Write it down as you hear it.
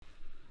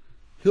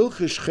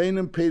Hilchis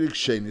Chenim Perik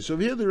Sheni. So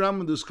here the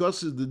Rambam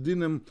discusses the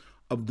dinim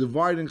of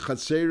dividing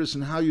chatzeres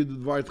and how you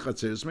divide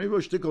chatzeres. Maybe a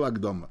shtickle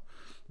agdama.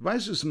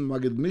 Weiss in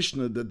Magid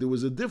Mishnah that there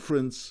was a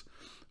difference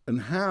in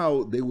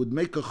how they would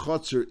make a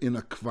chatzer in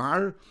a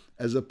kvar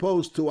as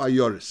opposed to a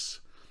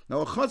yoris.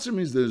 Now a chatzer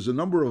means there's a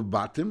number of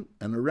batim,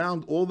 and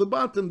around all the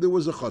batim there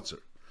was a chatzer.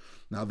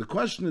 Now the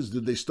question is,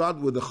 did they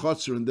start with the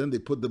chatzer and then they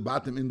put the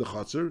batim in the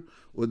chatzer,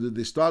 or did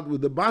they start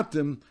with the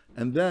batim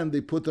and then they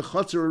put the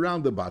chatzer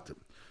around the batim?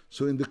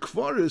 So in the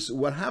kvaris,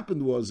 what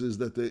happened is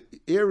that the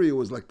area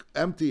was like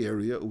empty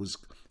area, it was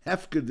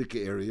hefkerdik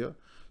area.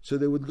 So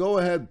they would go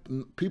ahead,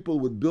 people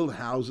would build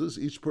houses,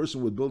 each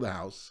person would build a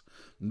house.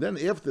 And then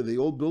after they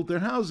all built their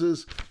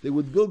houses, they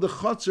would build a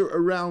chutzner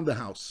around the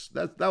house.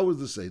 That was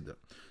the Seder.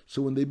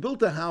 So when they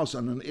built a house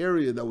on an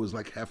area that was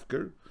like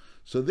hefker,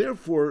 so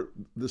therefore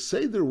the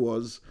Seder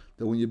was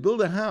that when you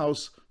build a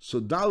house,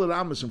 so Dalet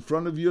Amos in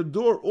front of your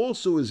door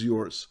also is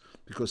yours.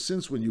 Because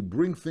since when you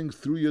bring things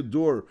through your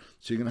door,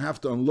 so you're going to have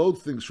to unload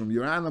things from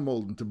your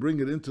animal and to bring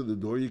it into the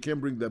door, you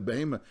can't bring that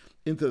behemoth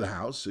into the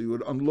house, so you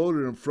would unload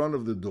it in front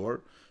of the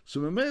door.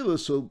 So Memela,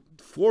 so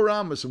 4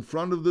 amas in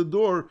front of the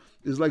door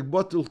is like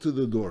bottle to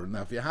the door.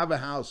 Now if you have a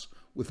house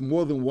with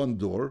more than one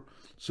door,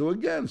 so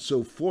again,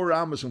 so 4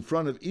 amas in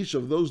front of each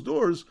of those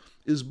doors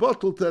is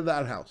bottle to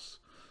that house.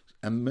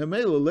 And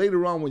Memela,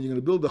 later on when you're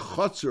going to build a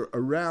chutzner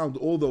around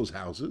all those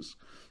houses,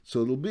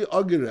 so it'll be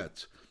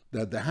ageret,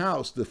 that the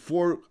house, the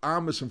 4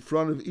 amas in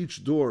front of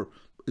each door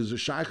is a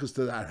shaykhus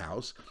to that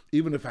house,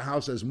 even if a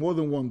house has more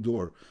than one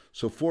door.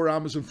 So 4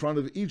 amas in front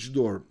of each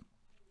door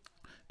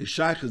is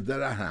shaykhus to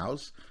that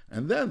house,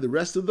 and then the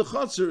rest of the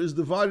chutzner is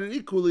divided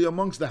equally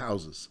amongst the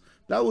houses.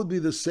 That would be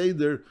the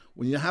seder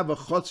when you have a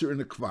chutzner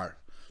in a kvar.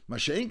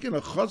 Masha'inkin,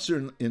 a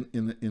chutzner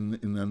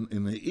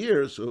in the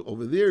ear, so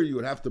over there you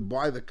would have to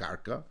buy the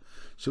karka.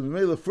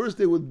 So first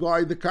they would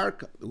buy the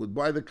karka. They would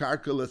buy the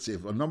karka, let's say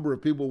if a number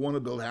of people want to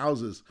build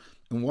houses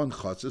in one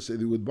chutzner, so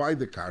they would buy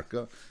the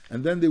karka,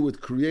 and then they would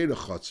create a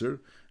chutzner,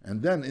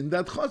 and then in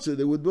that chutzner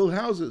they would build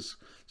houses.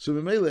 So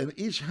and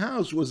each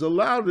house was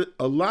allotted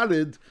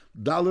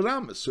Dalet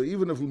Amos. So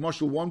even if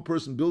Mashal one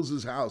person builds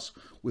his house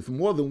with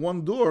more than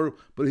one door,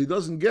 but he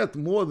doesn't get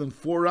more than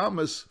 4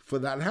 amas for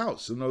that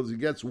house. In other words, he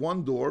gets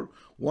one door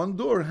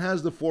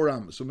has the 4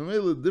 amas. So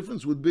the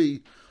difference would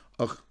be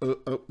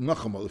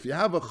nachamal. If you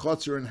have a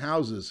chutzner and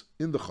houses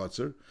in the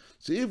chutzner,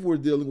 so if we're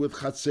dealing with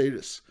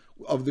chatzeris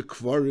of the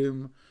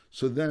kvarim,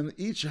 so then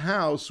each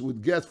house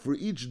would get for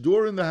each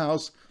door in the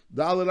house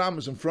Dalet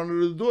Amos in front of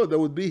the door. That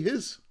would be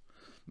his.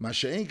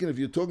 Masha'inkin, if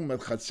you're talking about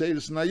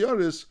chatzeris and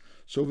ayoris,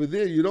 so over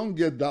there you don't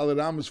get Dalet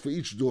Amos for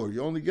each door.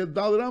 You only get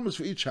Dalet Amos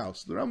for each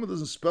house. The Rambam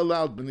doesn't spell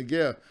out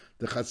benegeh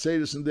the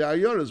chatzeris and the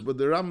ayoris, but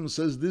the Rambam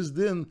says this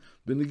din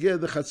benegeh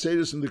the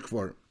chatzeris and the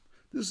kvarim.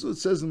 This is what it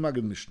says in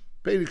Magid Mishnah.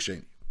 Perik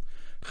Sheni.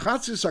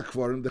 Chatzis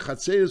HaKvarim, the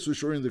Chatzeris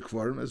which were in the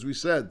Kvarim, as we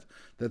said,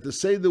 that the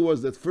Seder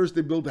was that first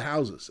they built the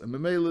houses, and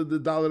Memela, the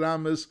Dalet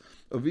Amos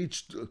of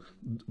each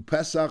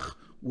Pesach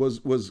was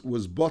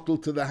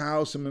bottled to the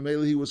house, and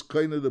Memela he was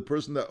kind of the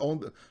person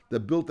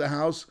that built the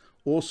house,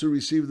 also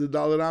received the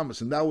Dalet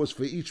Amos, and that was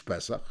for each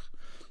Pesach.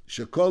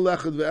 Shekol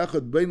echad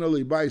ve'echad bein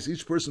alei bayis,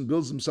 each person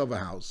builds himself a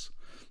house.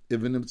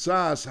 Even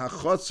imtzas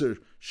hachotzer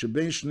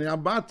shebein shnei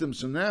abatim.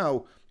 So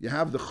now you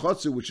have the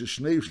chotzer, which is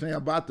shnei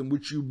abatim,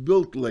 which you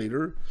built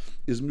later,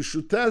 is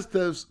mishutef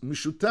is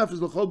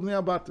l'chol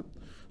bnei abatim.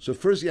 So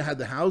first you had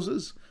the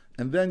houses,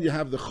 and then you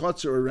have the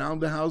chotzer around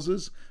the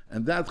houses,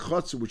 and that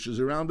chotzer, which is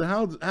around the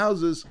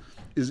houses,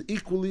 is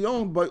equally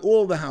owned by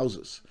all the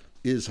houses.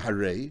 Is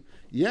harei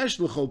yesh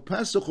l'chol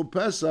pesach u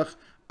pesach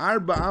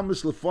arba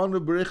amis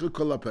lefanu berecha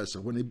kol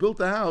pesach. When he built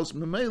the house,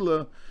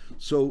 memela,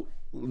 so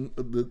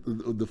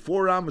the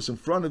 4 amas in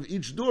front of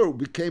each door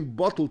became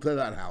bottled to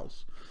that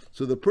house.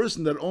 So the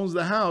person that owns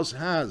the house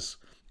has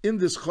in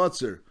this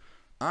chutzner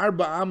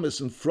arba amas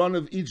in front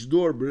of each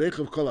door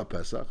berechav kol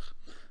pesach,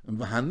 and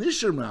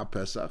v'hanisher me'ah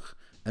pesach,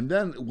 and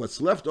then what's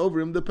left over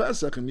him the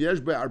pesach, and yesh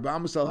be arba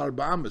amas al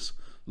arba amas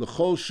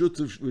l'chol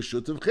shutav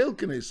v'shutav chel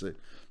kenese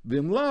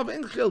v'im lav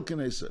ein chel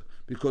kenese,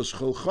 because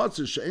chol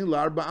chutzner she'ein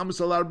la'arba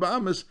amas al arba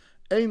amas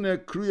ein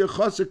kriya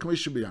chutzner k'mei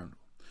shebiyanu.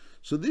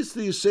 So this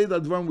you say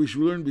that one which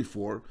we learned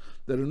before,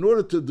 that in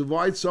order to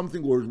divide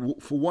something, or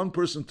for one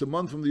person to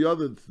month from the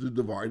other to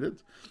divide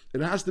it,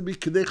 it has to be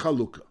kedei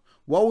chalukah.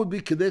 What would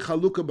be kedei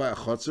chalukah by a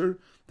chutzner?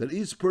 That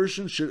each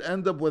person should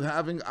end up with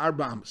having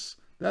arba amas.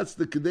 That's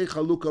the kedei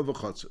chalukah of a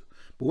chutzner.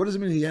 But what does it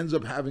mean he ends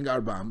up having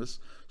arba amas?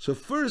 So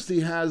first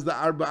he has the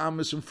arba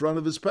amas in front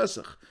of his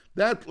Pesach.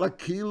 That like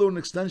kilo, an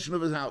extension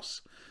of his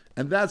house.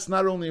 And that's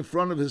not only in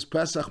front of his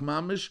Pesach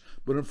mamish,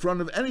 but in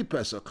front of any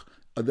Pesach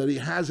that he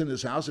has in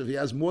his house. If he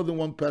has more than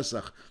one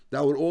Pesach,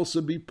 that would also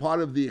be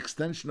part of the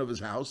extension of his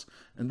house,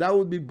 and that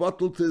would be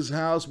bottled to his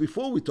house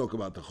before we talk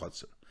about the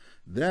chutzner.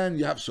 Then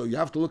you have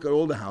to look at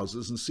all the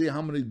houses and see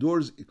how many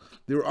doors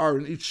there are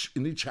in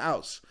each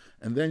house,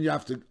 and then you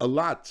have to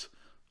allot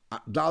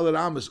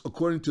Dalet Amos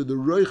according to the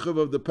roichav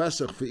of the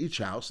Pesach for each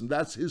house, and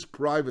that's his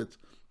private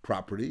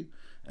property.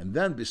 And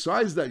then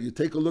besides that, you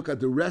take a look at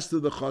the rest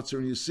of the chutzner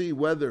and you see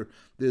whether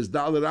there's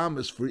dalet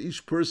amas for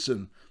each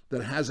person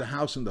that has a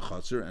house in the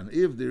chutzner, and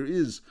if there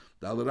is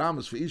dalet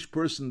amas for each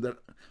person that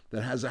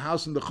has a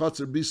house in the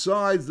chutzner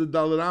besides the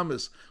dalet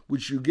amas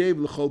which you gave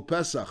l'chol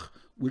Pesach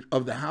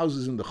of the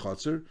houses in the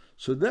chutzner,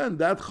 so then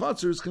that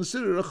chutzner is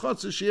considered a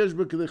chutzner sheyesh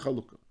b'kedei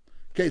chalukah.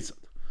 Ketzad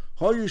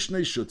hoyu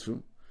shnei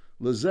shutfim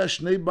lezeh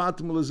shnei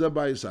batim lezeh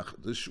bayis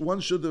achad. The one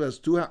shutf has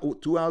two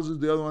houses,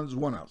 the other one is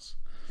one house.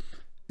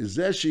 Is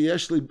there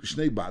sheyesh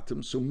shnei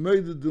batim? So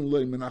meidedin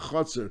loy min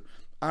hachotzer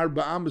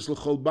arba amis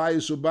l'chol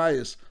bayis or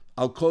bayis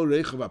al kol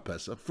reichav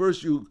haPesach.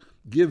 First, you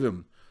give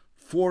him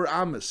 4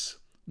 amis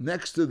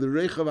next to the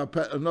reichav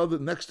haPesach, another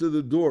next to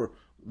the door,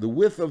 the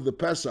width of the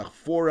Pesach,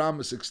 4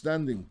 amis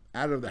extending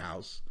out of the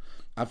house.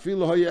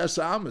 Afilu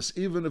hoyes amis,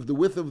 even if the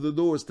width of the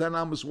door is 10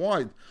 amis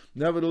wide,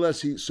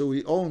 nevertheless, he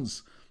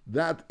owns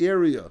that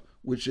area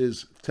which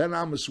is 10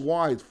 amis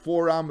wide,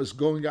 4 amis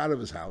going out of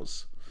his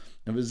house.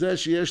 And v'zeh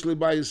sheyesh li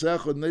bayis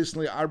echad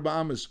nesli arba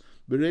amis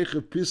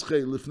bereichav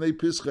pischei lifnei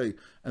pischei,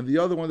 and the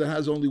other one that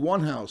has only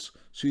one house,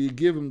 so you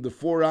give him the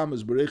 4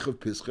 amas bereichav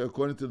pischei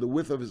according to the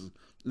width of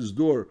his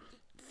door,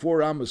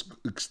 4 amas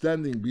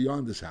extending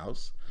beyond his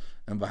house.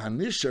 And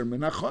v'hanisher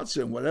min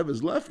hachotzer, and whatever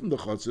is left from the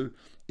chotzer,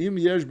 im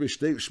yesh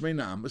b'shtei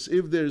shmeina amas.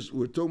 If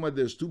we're talking about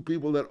there's 2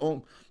 people that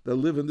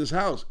live in this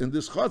house, in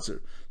this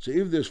chotzer. So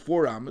if there's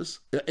 8 amas,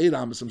 im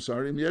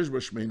yesh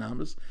b'shmeina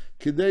amas,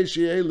 kidei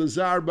sheyeh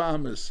lezar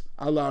ba'amas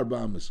al arba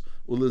amas,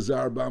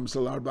 ulezar ba'amas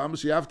al arba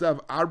amas. You have to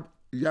have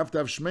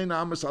shmeina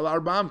amas al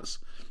arba amas,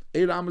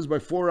 8 amas by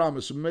 4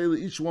 amas. So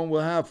mainly each one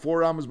will have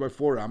 4 amas by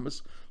 4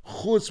 amas.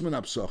 Chutz min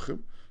hapsachim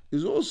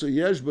is also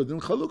yesh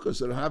badin chalukah,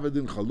 so have it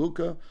in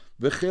chalukah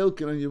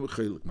v'chelkin and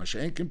yevchelik.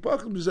 Masha'enkin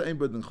pachim is ein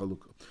badin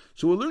chalukah.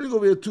 So we're learning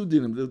over here 2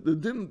 dinim. The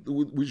din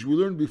which we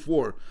learned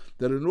before,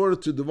 that in order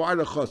to divide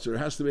a chutzner, it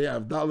has to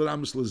have dalet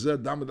amis lezeh,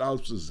 dalet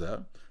aleph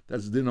lezeh.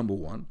 That's din number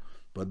 1.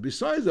 But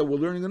besides that, we're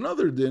learning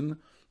another din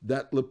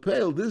that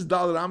lepel this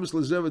dalet amis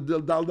lezeh,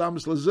 dalet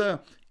amis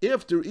lezeh,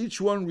 after each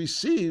one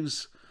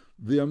receives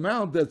the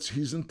amount that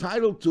he's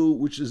entitled to,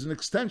 which is an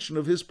extension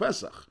of his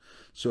Pesach.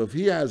 So if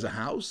he has a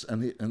house,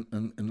 and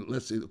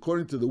let's say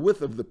according to the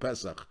width of the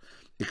Pesach,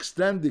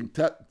 extending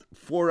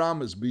 4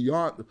 amas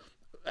beyond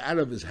out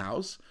of his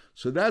house,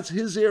 so that's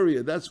his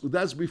area.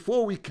 That's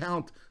before we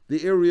count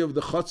the area of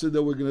the chutzner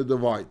that we're going to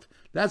divide.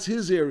 That's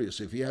his area.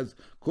 So if he has,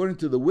 according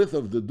to the width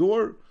of the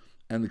door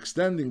and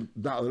extending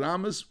dalet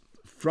amas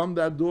from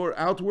that door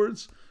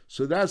outwards,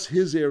 so that's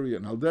his area.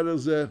 Now that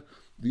is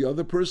the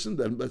other person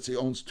that, let's say,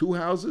 owns 2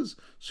 houses,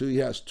 so he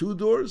has 2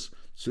 doors,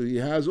 so he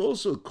has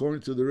also, according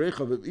to the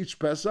reichav of each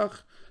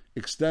Pesach,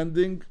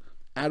 extending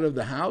out of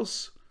the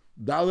house,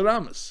 dalet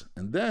amas.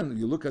 And then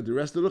you look at the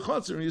rest of the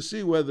chutzner and you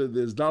see whether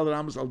there's dalet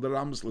amas al dalet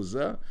amas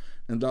lezeh,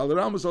 and dalet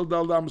amas al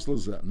dalet amas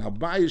lezeh. Now,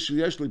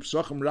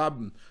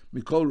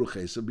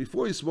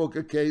 before he spoke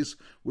a case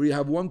where you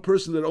have one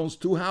person that owns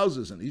 2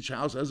 houses, and each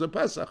house has a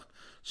Pesach.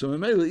 So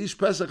Memele, each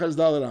Pesach has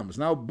dalet amas.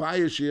 Now,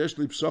 mikol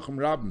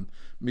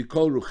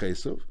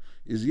ruchesav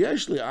is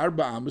yeshli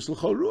arba amas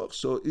l'chol ruach.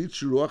 So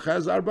each ruach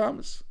has arba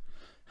amas.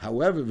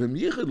 However,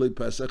 v'myichad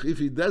Pesach, if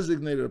he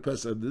designated a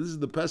Pesach, this is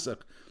the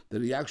Pesach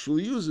that he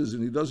actually uses,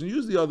 and he doesn't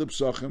use the other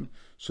Pesachim,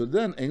 so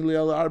then enli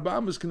al arba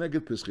amas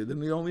keneged pischi.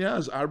 Then he only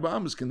has arba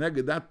amas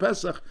keneged that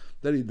Pesach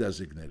that he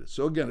designated.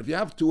 So again, if you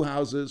have 2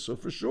 houses, so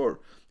for sure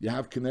you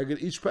have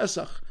keneged each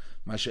Pesach.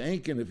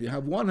 Masha'enkin, if you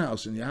have 1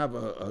 house and you have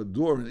a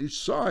door on each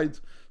side,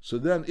 so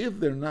then if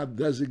they're not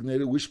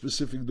designated which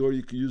specific door,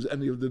 you can use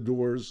any of the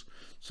doors,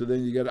 so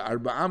then you get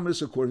arba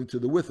amas according to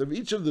the width of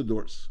each of the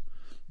doors.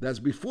 That's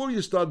before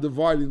you start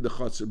dividing the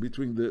chutzner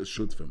between the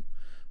shutfim.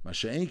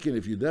 Masha'enkin,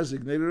 if you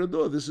designated a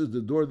door, this is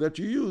the door that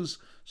you use,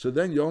 so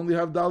then you only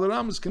have dalet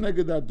amas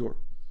connected that door.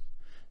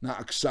 Now,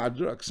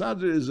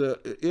 aksadra is an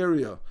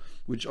area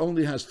which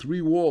only has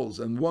 3 walls,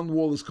 and 1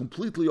 wall is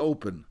completely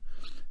open,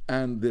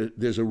 and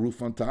there's a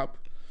roof on top.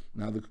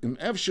 Now, the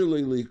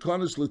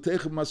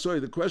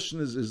question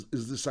is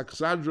this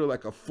aksadra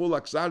like a full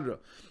aksadra,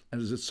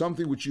 and is it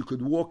something which you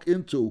could walk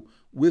into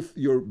with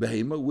your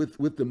behema,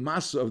 with the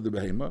masa of the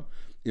behema?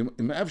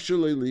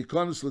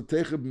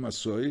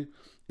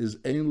 Is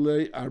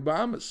einle arba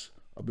amas.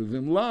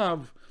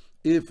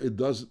 If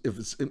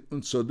it's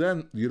so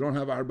then you don't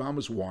have arba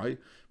amas. Why?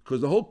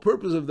 Because the whole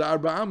purpose of the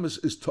arba amas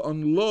is to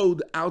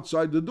unload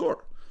outside the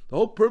door. The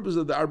whole purpose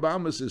of the arba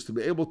amas is to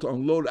be able to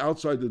unload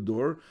outside the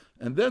door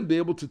and then be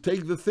able to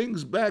take the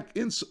things back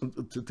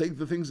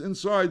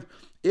inside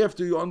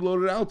after you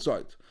unload it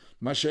outside.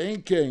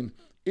 Masha'en kain,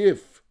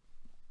 if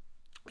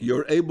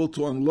you're able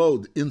to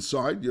unload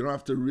inside, you don't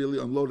have to really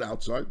unload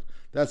outside.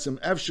 That's an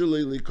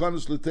efshali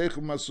likanus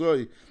l'teichum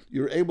masoy.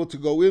 You're able to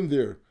go in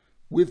there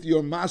with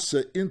your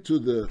masa into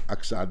the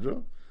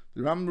aksadra.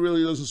 The Rambam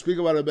really doesn't speak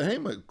about a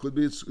behema. It could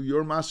be it's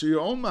your masa,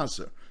 your own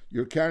masa.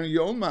 You're carrying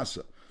your own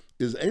masa.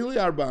 Is eli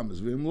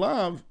arbamas v'im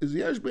lav is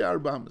yesh be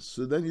arbamas.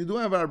 So then you do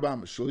have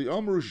arbamas. Shali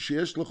omru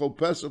sheyesh l'chol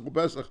pesach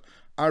u'pesach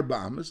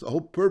arbamas. The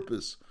whole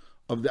purpose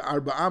of the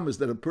Arba Amas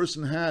that a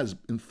person has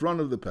in front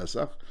of the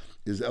Pesach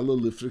is Ela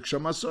Lifrik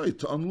Shamasoi,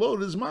 to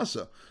unload his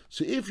masa.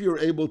 So if you're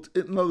able to,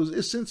 in other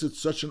words, since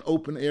it's such an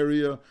open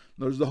area, in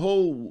other words, the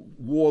whole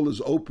wall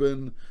is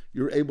open,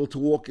 you're able to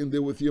walk in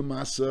there with your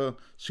masa,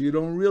 so you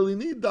don't really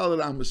need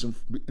Dalet Amas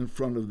in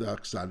front of the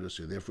Aksadra,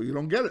 so therefore you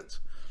don't get it.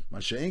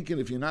 Masha'inkin,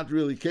 if you're not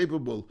really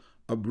capable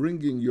of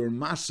bringing your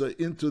masa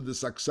into the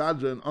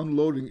Aksadra and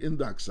unloading in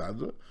the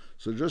Aksadra,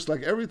 so just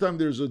like every time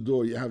there's a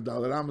door, you have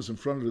Dalet Amas in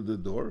front of the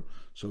door,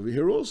 so over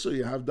here also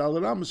you have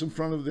Dalet Amas in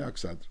front of the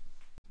Aksadra.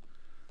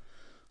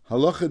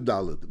 Halacha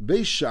Dalet.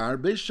 Beis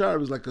Shar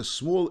is like a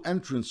small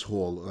entrance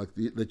hall, like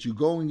that you're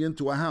going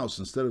into a house.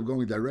 Instead of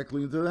going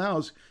directly into the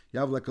house, you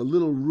have like a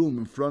little room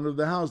in front of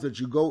the house that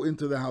you go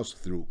into the house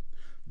through.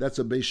 That's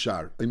a Beis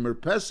Shar. A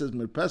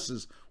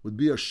merpeses would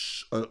be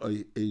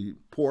a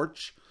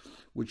porch,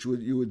 which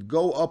you would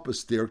go up a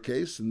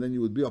staircase, and then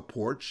you would be a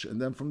porch, and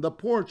then from the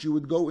porch you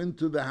would go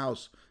into the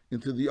house,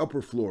 into the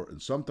upper floor.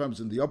 And sometimes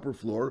in the upper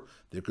floor,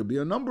 there could be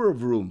a number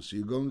of rooms. So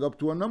you're going up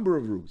to a number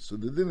of rooms. So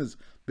the din is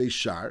Beis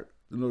Shar.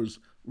 In other words,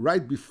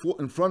 right before,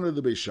 in front of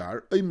the Beis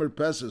Shar, a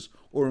merpeses,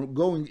 or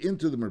going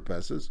into the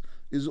merpeses,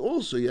 is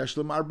also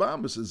Yeshlam Arba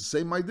Amas. It's the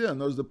same idea.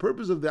 In other words, the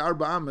purpose of the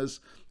Arba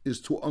Amas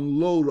is to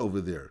unload over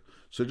there.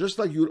 So just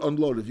like you would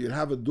unload, if you'd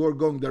have a door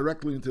going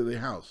directly into the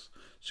house,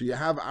 so you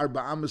have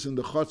Arba Amas in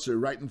the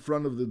Chotzer right in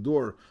front of the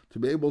door to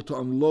be able to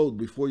unload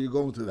before you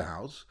go into the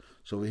house.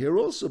 So here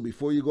also,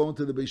 before you go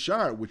into the Beis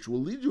Shar, which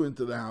will lead you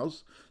into the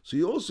house, so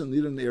you also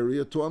need an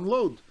area to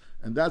unload.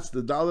 And that's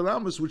the Dalet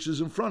Amas, which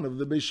is in front of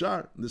the Beis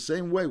Shar. In the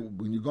same way,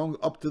 when you're going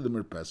up to the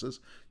merpeses,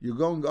 you're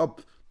going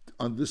up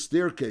on this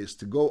staircase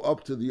to go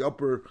up to the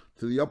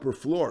upper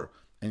floor,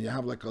 and you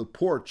have like a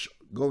porch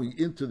going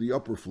into the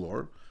upper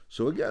floor.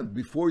 So again,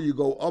 before you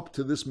go up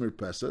to this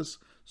merpeses,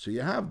 so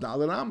you have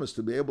Dalet Amas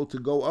to be able to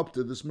go up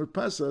to this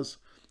merpeses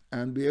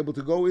and be able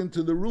to go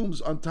into the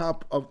rooms on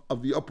top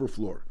of the upper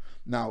floor.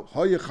 Now,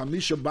 Hoya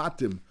Chamisha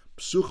Batim,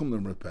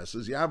 Psuchim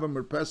merpeses, you have a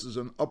merpeses,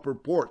 an upper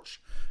porch,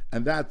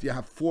 and that you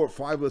have 4 or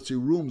 5, let's say,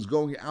 rooms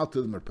going out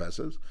to the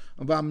merpeses.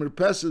 About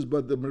merpeses,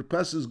 but the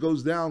merpeses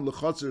goes down the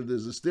chotzer.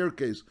 There's a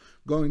staircase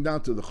going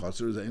down to the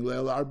chotzer. There's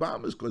Leil Arba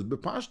Amas because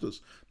bepashtus. In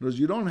other words,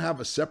 you don't have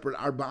a separate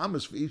Arba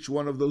Amas for each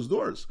one of those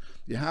doors.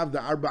 You have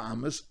the Arba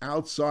Amas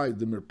outside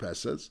the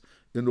merpeses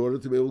in order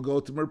to be able to go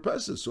to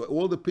merpeses. So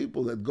all the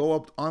people that go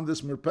up on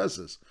this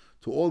merpeses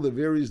to all the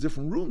various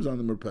different rooms on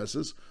the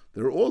merpeses,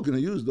 they're all going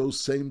to use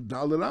those same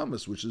Dalet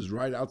Amas, which is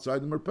right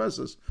outside the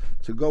merpeses,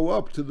 to go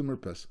up to the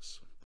merpeses.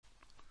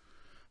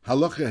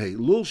 Halacha hey,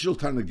 lul shel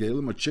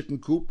tarnagelim, a chicken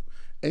coop,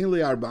 ein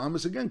le Arba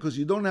Amas, again, because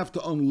you don't have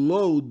to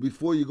unload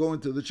before you go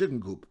into the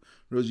chicken coop.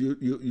 Whereas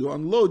you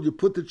unload, you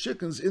put the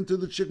chickens into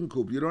the chicken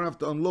coop. You don't have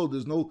to unload.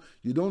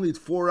 You don't need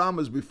 4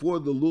 amas before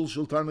the lul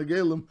shel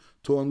tarnagelim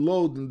to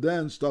unload and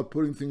then start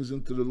putting things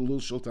into the lul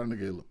shel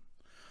tarnagelim.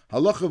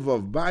 Halacha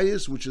vav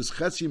bayis, which is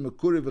chetzi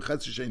mekuri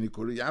v'chetzi sheini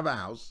kuri. You have a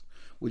house,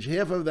 which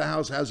half of the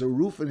house has a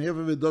roof and half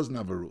of it doesn't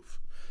have a roof.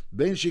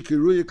 Ben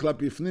shikiruya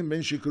klap yifnim,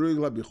 ben shikiruya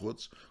klap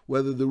yichutz.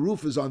 Whether the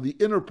roof is on the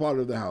inner part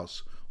of the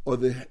house or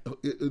the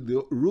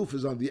roof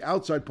is on the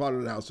outside part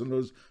of the house, in other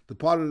words, the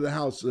part of the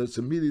house that's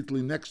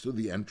immediately next to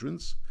the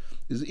entrance,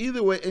 is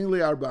either way ein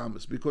le Arba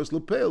Amas, because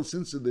lepel,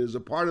 since there's a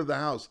part of the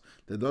house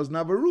that doesn't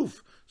have a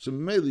roof, so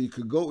maybe you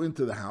could go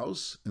into the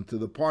house, into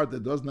the part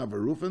that doesn't have a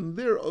roof, and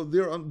there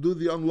do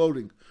the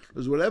unloading.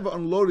 Because whatever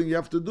unloading you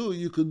have to do,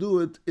 you could do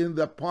it in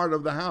that part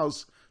of the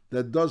house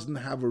that doesn't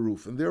have a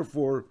roof, and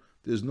therefore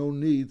there's no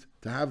need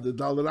to have the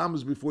Dalet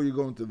Amas before you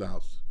go into the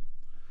house.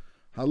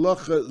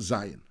 Halacha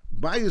Zayin.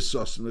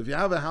 If you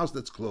have a house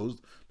that's closed,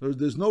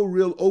 there's no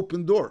real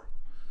open door.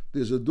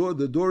 There's a door,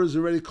 the door is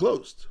already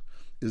closed.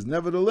 Is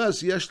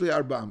nevertheless Yeshli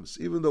Arba Amas,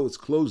 even though it's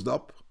closed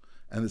up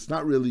and it's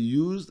not really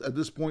used at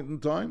this point in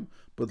time,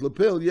 but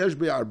Lepel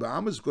Yeshbi Arba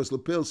Amas, because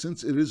Lepel,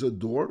 since it is a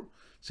door,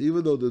 so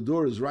even though the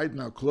door is right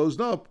now closed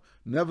up,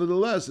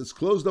 nevertheless it's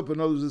closed up. In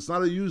other words, it's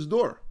not a used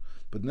door.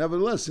 But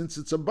nevertheless, since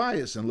it's a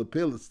bias and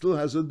Lepel, it still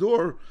has a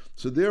door,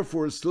 so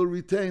therefore it still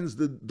retains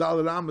the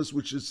Dalet Amas,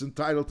 which is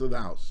entitled to the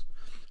house.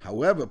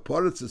 However,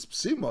 Paretz is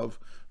Psimov,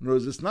 in other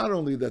words, it's not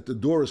only that the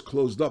door is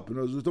closed up, in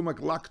other words, it's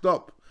not locked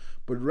up,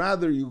 but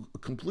rather you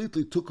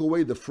completely took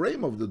away the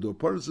frame of the door.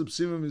 Paretz is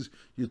Psimov means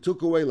you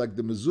took away like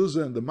the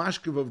mezuzah and the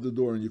mashkiv of the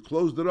door and you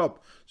closed it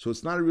up. So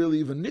it's not really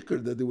even nicker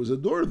that there was a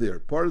door there.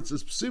 Paretz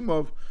is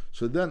Psimov,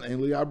 so then Ein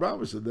li Arba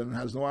Amas, so then it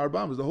has no Arba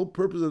Amas. The whole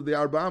purpose of the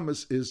Arba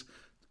Amas is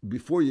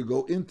before you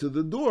go into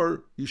the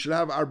door, you should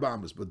have Arba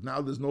Amas, but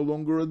now there's no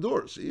longer a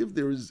door. So if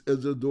there is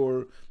a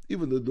door,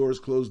 even the door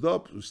is closed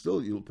up,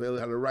 still you'll pay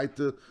had a right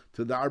to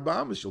the Arba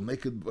Amas.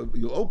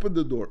 You'll open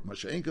the door.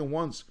 Masha'inkan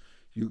once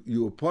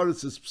you are part of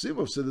this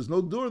psimov, so there's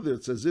no door there.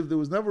 It's as if there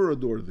was never a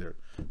door there.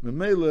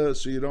 Memela,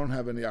 so you don't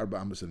have any Arba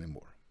Amas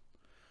anymore.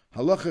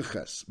 Halacha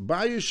ches.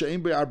 Bayis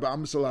she'ein be Arba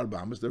Amas al Arba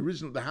Amas. The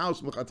reason the house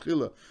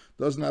mechatchila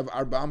doesn't have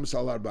Arba Amas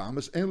al Arba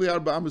Amas, only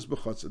Arba Amas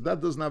b'chotzer. That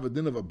doesn't have a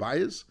din of a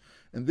bayis,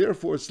 and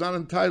therefore it's not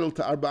entitled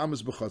to Arba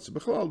Amas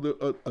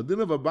b'chotzer. A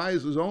din of a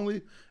bayis is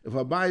only if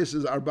a bayis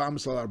is Arba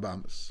Amas al Arba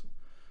Amas.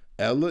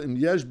 Ella im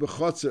yesh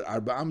bechotzer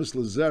arba amis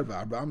lezer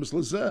v'arba amis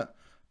lezer.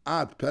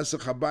 At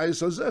Pesach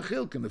habayis hazeh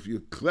chilkin. If you're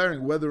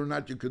declaring whether or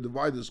not you could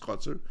divide this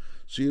chotzer,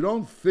 so you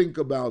don't think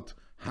about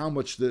how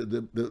much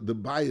the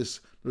bias.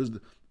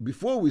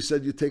 Before we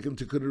said you take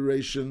into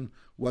consideration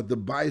what the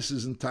bias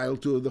is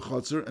entitled to of the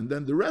chotzer, and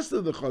then the rest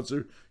of the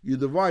chotzer you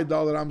divide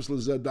dalar amis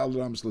lezeh,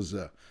 dalar amis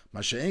lezeh.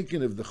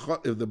 Masha'enkin,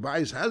 if the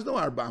bias has no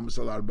arba amis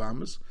al arba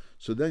amis,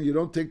 so then you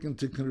don't take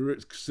into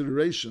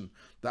consideration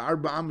the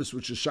arba amis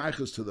which is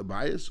shaykhs to the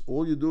bias.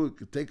 All you do is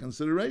take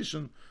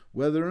consideration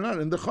whether or not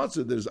in the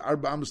chotzer there's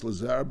arba amis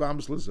lezeh, arba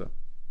amis lezeh,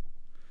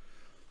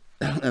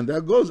 and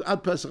that goes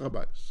at Pesach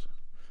habayis.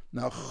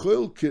 Now,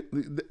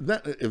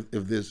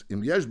 if there's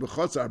im yesh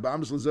b'chotzer arba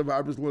amis lezeh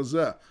v'arba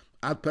lezeh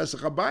at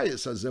Pesach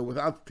habayis hazeh,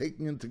 without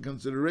taking into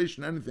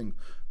consideration anything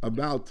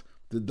about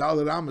the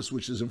dalar amis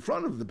which is in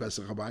front of the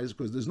Pesach habayis,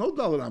 because there's no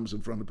dalar amis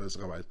in front of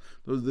Pesach habayis,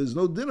 there's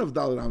no din of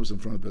dalar amis in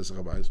front of Pesach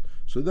habayis.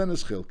 So then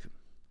it's chilkin.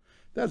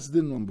 That's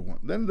din number one.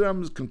 Then the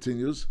Rambam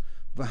continues,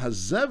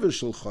 v'hazevel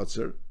shel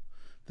chotzer,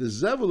 the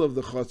zevel of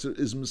the chotzer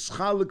is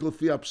mischalik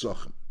lefi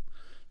apsochim.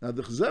 Now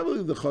the zevel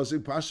of the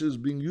chotzer pasha is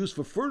being used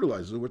for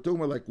fertilizer. We're talking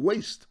about like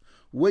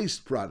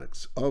waste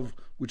products of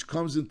which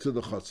comes into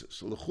the chotzer.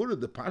 So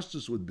the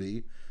pashtus would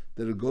be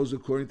that it goes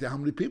according to how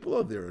many people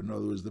are there. In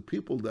other words, the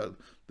people that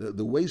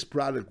the waste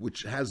product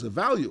which has a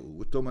value.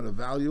 We're talking about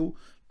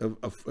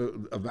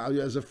a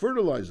value as a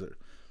fertilizer.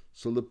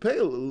 So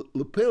lepel,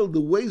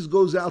 the waste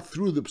goes out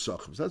through the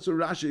psachim. So that's what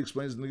Rashi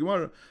explains in the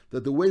Gemara,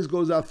 that the waste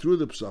goes out through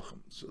the psachim.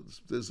 So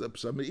there's a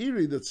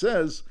Psamiri that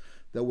says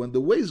that when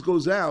the waste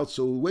goes out,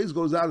 so the waste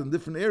goes out in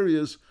different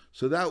areas,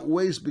 so that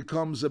waste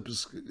becomes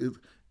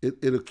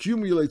it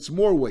accumulates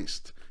more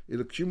waste.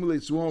 It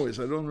accumulates more waste.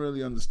 I don't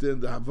really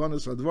understand the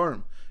Havanas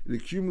Advarim. It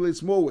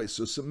accumulates more waste.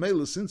 So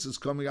Mela, since it's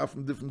coming out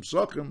from different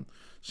psachim,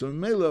 so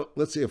Mela,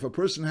 let's say if a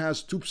person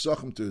has 2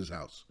 psachim to his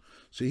house,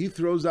 so he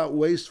throws out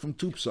waste from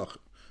 2 psachim.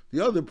 The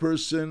other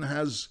person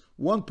has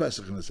 1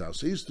 Pesach in his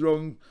house, so he's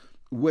throwing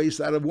waste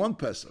out of 1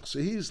 Pesach. So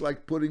he's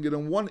like putting it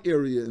in 1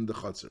 area in the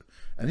chotzer,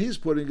 and he's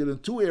putting it in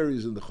 2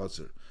 areas in the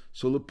chotzer.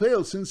 So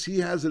Lepel, since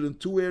he has it in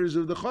 2 areas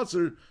of the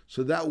chotzer,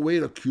 so that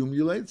weight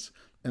accumulates,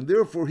 and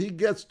therefore he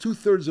gets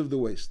 2/3 of the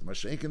waste.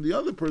 Mashenk and the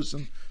other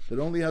person that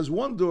only has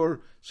 1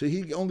 door, so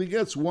he only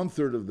gets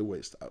 1/3 of the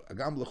waste.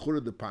 Agam l'chura,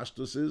 the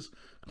pashtus is,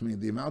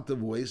 the amount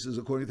of waste is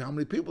according to how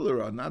many people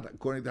there are, not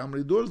according to how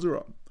many doors there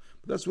are.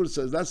 But that's what it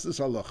says. That's this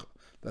halacha.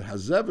 That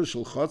hazev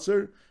shel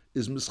chotzer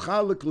is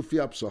mischalik lefi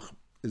apsochim,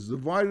 is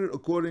divided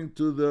according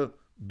to the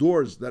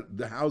doors that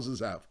the houses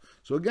have.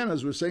 So again,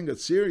 as we're saying at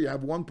Seir, you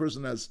have one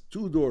person has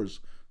 2 doors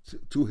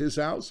to his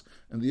house,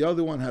 and the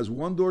other one has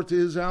 1 door to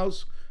his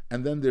house,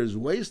 and then there's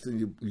waste, and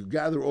you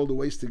gather all the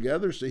waste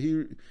together, so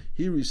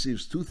he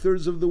receives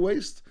 2/3 of the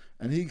waste,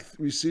 and he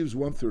receives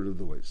 1/3 of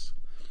the waste.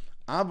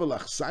 Aval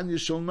achsanya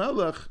shel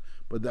melech,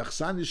 but the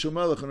achsanya shel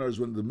melech, in other words,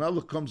 when the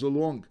melech comes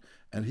along,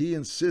 and he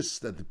insists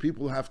that the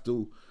people have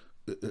to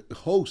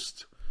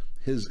host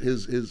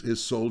his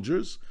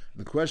soldiers.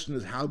 The question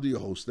is, how do you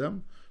host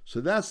them?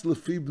 So that's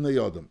lefi bnei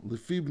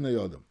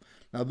Adam.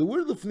 Now the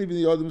word lefi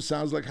bnei Adam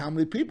sounds like how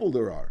many people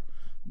there are,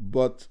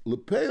 but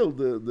lepel,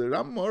 the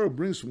Rambam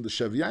brings from the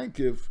Shev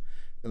Yankiv,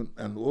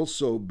 and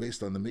also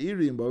based on the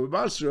Meiri and Baba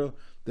Basra,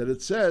 that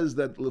it says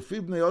that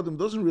lefi bnei Adam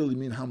doesn't really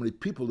mean how many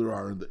people there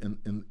are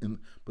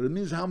but it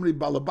means how many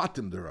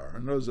balabatim there are.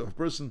 In other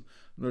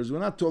words, we're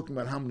not talking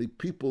about how many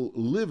people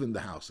live in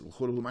the house.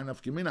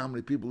 How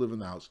many people live in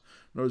the house.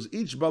 In other words,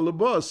 each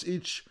balabas,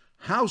 each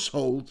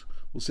household,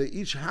 we'll say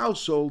each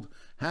household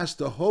has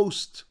to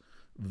host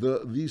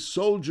these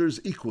soldiers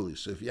equally.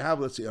 So if you have,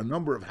 let's say, a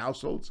number of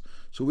households,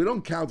 so we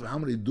don't count how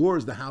many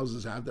doors the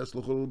houses have. That's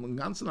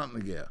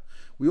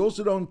we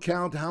also don't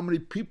count how many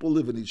people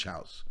live in each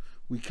house.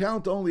 We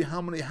count only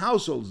how many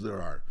households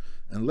there are.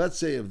 And let's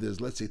say if there's,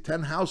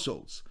 10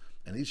 households,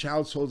 and each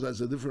household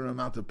has a different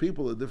amount of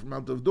people, a different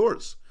amount of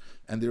doors,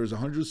 and there's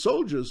 100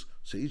 soldiers,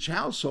 so each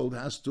household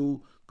has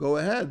to go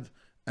ahead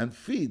and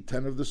feed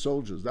 10 of the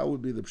soldiers. That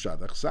would be the pshat.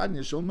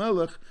 Achsanya shel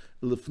melech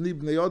lefni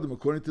bnei Adam,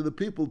 according to the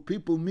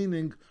people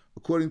meaning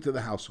according to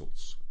the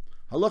households.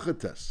 Halacha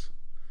tes.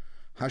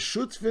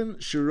 Hashutfin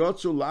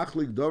shirotzu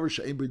lachlik davar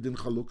she'ein b'din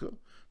chalukah.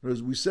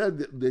 Whereas we said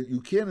that you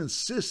can't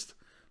insist,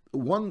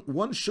 one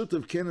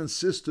shutav can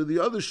insist to the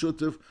other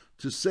shutav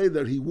to say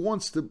that he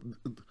wants to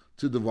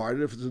divide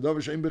it if it's a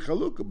davar she'ein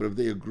b'chalukah. But if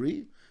they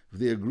agree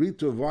to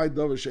divide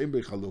davar she'ein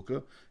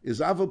b'chalukah, is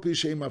aval pi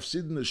she'ein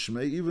mafsidin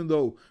shmei, even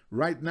though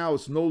right now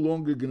it's no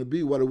longer going to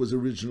be what it was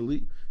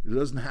originally. It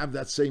doesn't have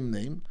that same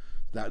name.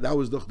 That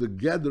was the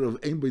gather of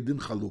ein b'din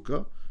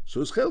chalukah.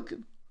 So it's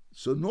chelkin.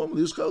 So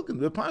normally it's chelkin.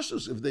 They're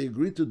pashtos. If they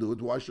agree to do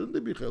it, why shouldn't they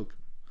be chelkin?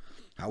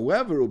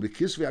 However,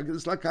 it's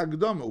like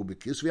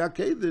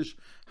Hagdama,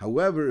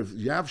 however, if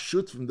you have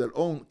shut from their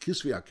own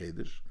Kisvi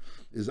HaKedesh,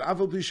 is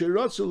Aval Pi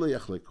Sheirotzu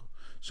Leyachliku.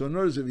 So in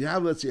other words, if you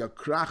have, let's say, a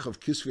krach of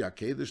Kisvi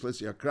HaKedesh, let's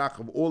say a krach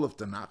of all of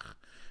Tanakh,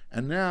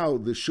 and now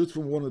the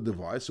shutfim want to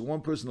divide. So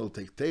one person will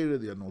take Torah,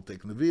 the other will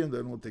take Nevi'im, the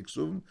other will take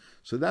Suvim.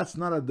 So that's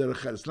not a derech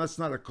eretz. That's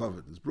not a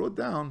covet. It's brought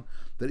down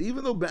that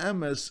even though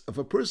be'emes, if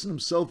a person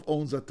himself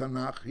owns a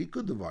Tanakh, he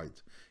could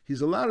divide.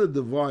 He's allowed to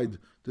divide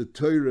the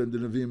Torah and the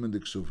Nevi'im and the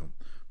Ksuvim.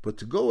 But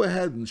to go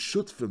ahead and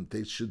shutfim,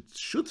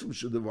 shutfim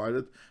should divide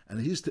it, and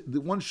the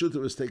one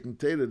shutfim is taking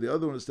Torah, the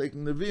other one is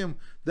taking Nevi'im.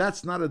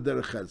 That's not a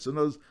derech eretz. So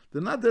those,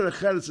 the not derech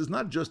eretz is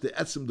not just the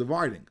etzim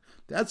dividing.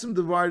 The etzim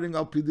dividing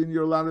al pidin,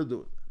 you're allowed to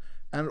do it,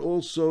 and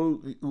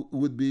also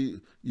would be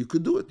you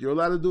could do it. You're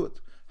allowed to do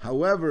it.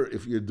 However,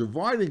 if you're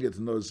dividing it,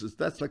 notice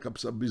that's like a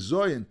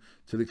bizoyin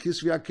to the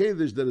Kisvi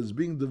HaKedesh that is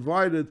being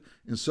divided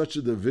in such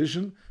a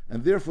division,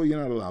 and therefore you're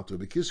not allowed to.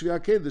 The Kisvi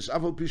HaKedesh,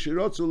 Aval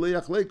Pishirotzu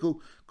Le'ach Leiku,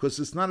 because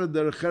it's not a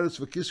derech eretz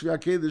for Kisvi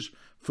HaKedesh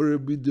for it to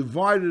be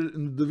divided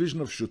in the division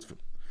of Shutfim.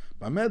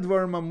 B'med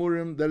Dvarim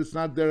Amurim, that it's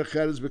not derech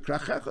eretz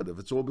b'krach echad, if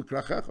it's all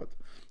b'krach echad.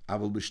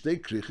 Aval b'shtei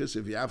kriches,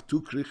 if you have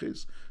two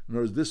kriches, in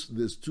other words,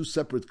 there's two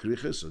separate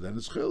kriches, so then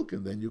it's chilk,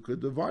 and then you could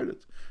divide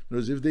it. In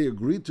other words, if they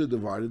agree to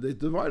divide it, they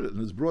divide it,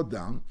 and it's brought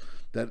down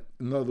that,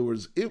 in other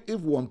words,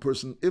 if one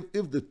person, if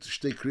the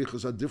shtei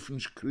kriches are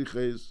different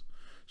kriches,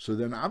 so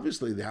then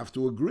obviously they have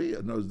to agree.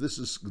 In other words, this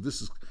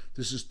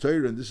is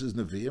Torah and this is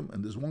Nevi'im,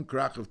 and there's one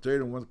krach of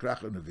Torah and one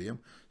krach of Nevi'im,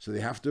 so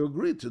they have to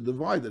agree to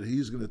divide that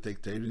he's going to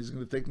take Torah and he's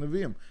going to take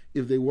Nevi'im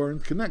if they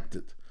weren't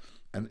connected.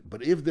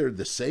 But if they're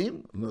the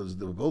same, in other words,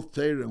 they're both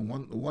Torah and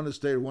one is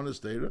Torah, one is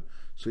Torah,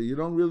 so you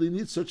don't really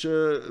need such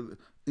a.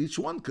 Each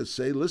one could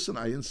say, "Listen,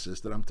 I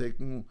insist that I'm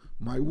taking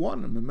my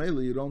one." And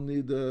Mamela, you don't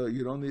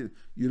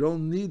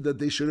need that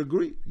they should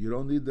agree. You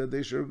don't need that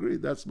they should agree.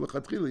 That's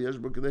l'chatchila yesh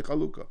b'kedei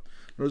chalukah.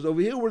 Whereas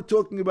over here, we're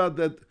talking about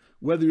that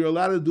whether you're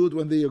allowed to do it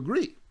when they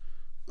agree.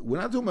 We're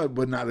not talking about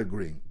but not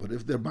agreeing. But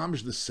if they're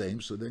mamish the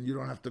same, so then you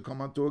don't have to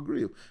come out to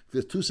agree. If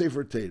there's two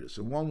sefer Torahs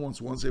and one wants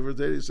one sefer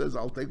Torah, he says,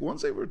 "I'll take one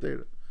sefer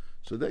Torah."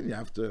 So then you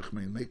have to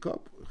make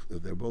up.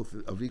 They're both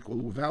of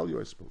equal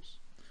value, I suppose.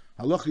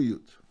 Halacha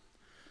Yud.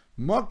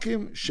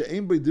 Mokim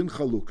she'ein beidin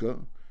chalukah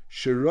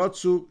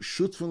sheratzu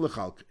shutfin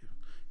lechalkei.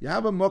 You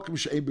have a mokim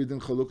she'ein beidin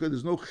chalukah.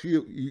 There's no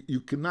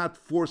you cannot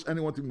force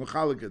anyone to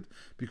mechalik it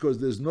because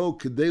there's no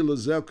kedei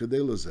lazeh,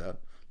 kedei lazeh.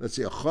 Let's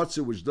say a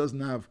chotzer which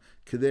doesn't have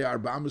kedei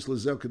arba amis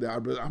lazeh, kedei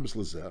arba amis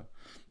lazeh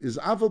is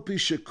aval pi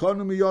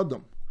shekonu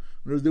miyodam.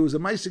 There was a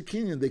ma'aseh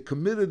kinyan. They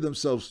committed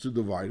themselves to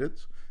divide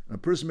it. And a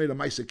person made a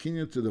ma'aseh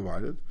kinyan to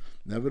divide it.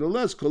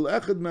 Nevertheless, kol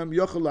echad mem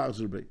yochel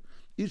lachzer bei.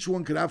 Each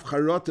one could have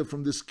charata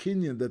from this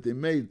kinyan that they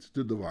made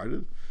to divide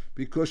it,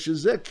 because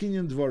shezeh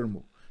kinyan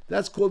dvarmu.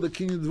 That's called a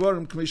kinyan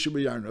dvarim k'meshe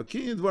b'yarnu. A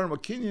kinyan dvarim, a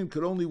kinyan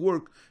could only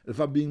work if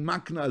I'm being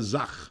makna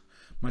azach.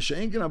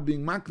 Masha'enkin, I'm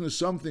being makna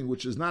something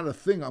which is not a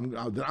thing.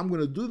 That I'm going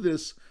to do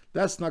this.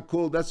 That's not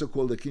called. That's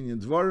called a kinyan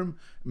dvarim.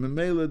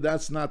 Memela,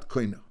 that's not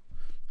koina.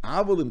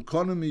 Aval im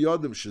konim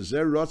miyodim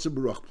shezeh rotze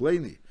b'roch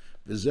pleini.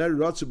 V'zer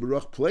rotze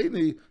b'roch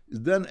pleini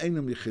is then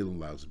einam yechilin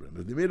lazbrim.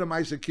 If they made a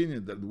ma'aseh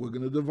kinyan that we're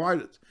going to divide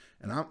it,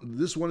 and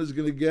this one is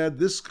going to get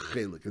this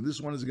chelik, and this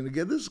one is going to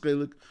get this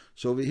chelik.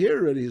 So over here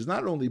already, he's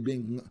not only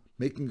making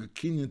a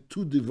kinyan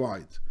to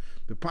divide.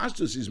 The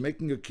pastors, he's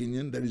making a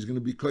kinyan that he's going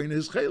to be koine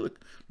his chelik.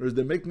 Whereas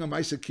they're making a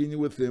ma'aseh kinyan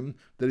with him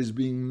that is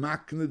being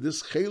makna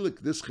this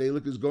chelik. This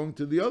chelik is going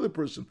to the other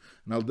person.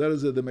 And al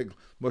derazeh they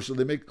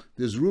make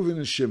there's Reuven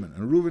and Shimon,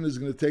 and Reuven is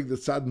going to take the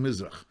tzad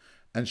mizrach,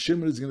 and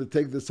Shimon is going to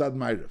take the tzad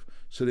ma'ariv.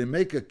 So they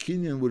make a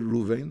kinyan with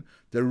Reuven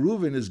that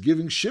Reuven is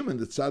giving Shimon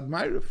the tzad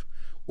ma'ariv.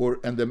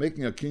 And they're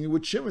making a kinyan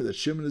with Shimon that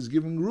Shimon is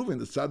giving Reuven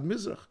the tzad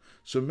mizrach.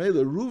 So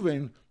Mela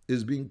Reuven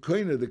is being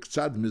koine the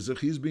tzad mizrach,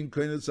 he's being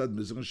koine the tzad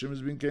mizrach, and Shimon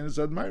is being koine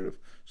the tzad ma'ariv.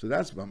 So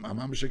that's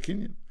mamash a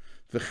kinyan.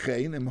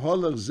 V'chein im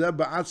holach zeh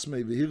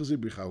ba'atzmei v'hirzi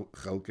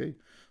b'chalkei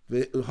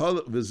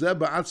v'zeh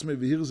ba'atzmei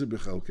v'hirzi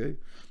b'chalkei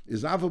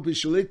is afal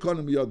pishalei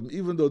konim yodim,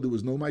 even though there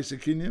was no ma'aseh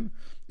kinyan,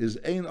 is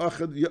ein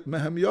ochad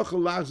mehem yochel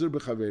lachzer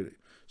b'chaveri.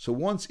 So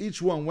once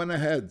each one went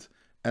ahead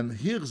and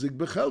hirzik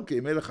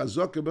b'chalkei, made a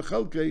chazaka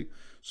b'chalkei,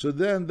 so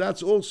then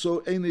that's also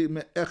any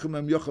echem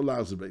mem yochel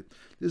lachzer b'chaveri.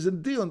 There's a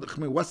deal on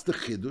what's the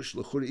chidush?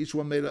 L'churi, each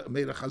one made a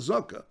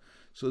chazaka.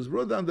 So it's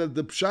brought down that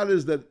the pshat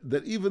is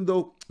that even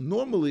though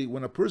normally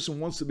when a person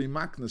wants to be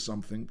makna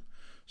something,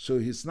 so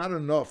it's not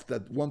enough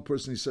that one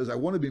person, he says, I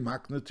want to be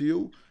makna to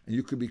you, and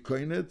you could be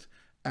koinet,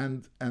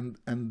 and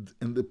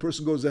the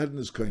person goes ahead and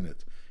is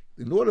koinet.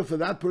 In order for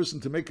that person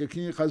to make a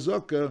kinyan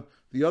chazaka,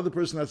 the other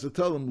person has to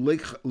tell him,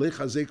 lech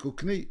hazeku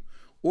kni,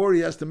 or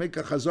he has to make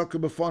a chazaka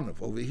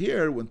b'fanav. Over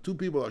here, when two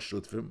people are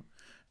shutfim,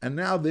 and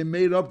now they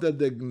made up that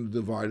they're going to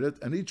divide it,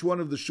 and each one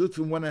of the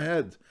shutfim went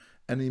ahead,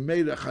 and he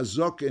made a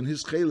chazaka in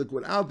his chelik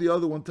without the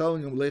other one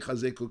telling him lech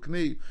hazeku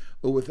kni,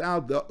 or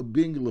without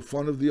being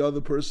lefon of the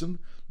other person.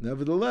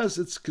 Nevertheless,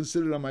 it's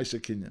considered a ma'aseh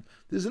kinyan.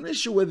 There's an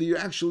issue whether you're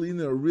actually in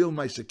a real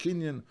ma'aseh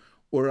kinyan,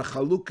 or a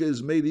chalukah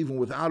is made even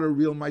without a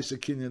real ma'aseh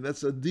kinyan.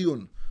 That's a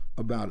diun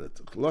about it.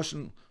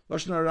 Lashon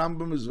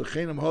Rambam is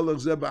v'cheinem holach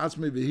zeh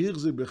ba'atzmei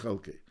v'hirzik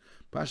b'chalkei.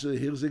 Pasha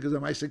hirzik is a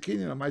ma'aseh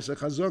kinyan, a ma'aseh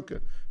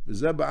chazaka.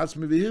 V'zeh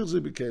ba'atzmei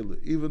v'hirzik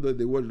b'kele. Even though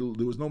there was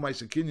no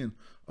ma'aseh kinyan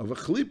of a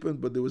chlipin,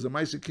 but there was a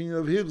ma'aseh kinyan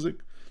of hirzik.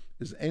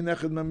 is ein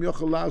echad mem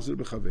yochel lazer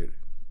b'chaveri.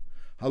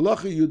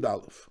 Halacha Yud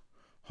Aleph.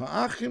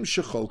 Ha'achim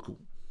shecholku.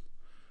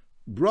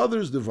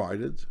 Brothers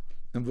divided,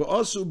 and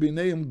v'asu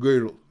b'neim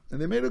geirul.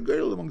 And they made a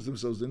geirul amongst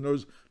themselves. In other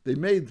words,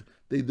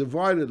 they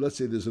divided, let's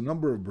say there's a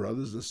number of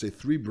brothers, let's say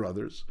 3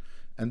 brothers,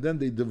 and then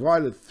they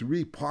divided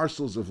 3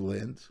 parcels of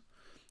land.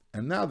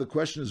 And now the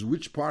question is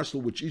which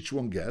parcel which each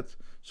one get.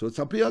 So it's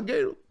Api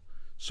HaGeirul.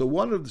 So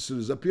one of the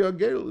students is Api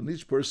HaGeirul, and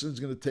each person is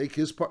going to take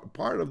his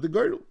part of the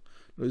geirul.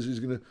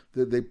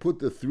 They put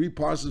the 3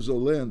 parcels of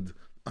land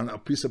on a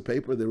piece of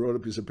paper. They wrote a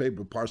piece of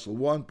paper, parcel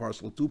 1,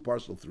 parcel 2,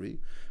 parcel 3.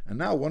 And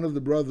now one of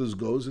the brothers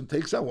goes and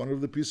takes out one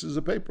of the pieces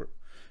of paper.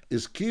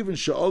 Is Kivin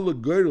Sha'ala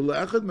Geirul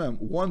Le'echad Mem.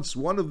 Once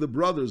one of the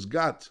brothers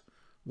got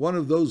one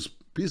of those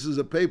pieces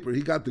of paper,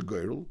 he got the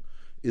geirul.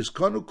 Is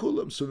Kanu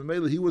Kulam. So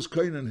he was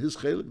kaina in his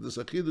chelik, the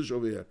Sachidush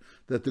over here,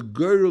 that the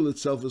geirul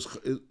itself is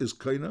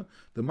kaina.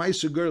 The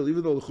Maisa geirul,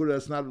 even though the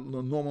that's not a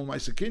normal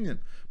Maisa Kinyan,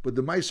 but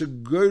the Maisa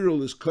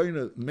geirul is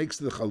kaina, makes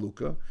the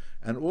chalukah,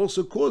 and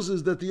also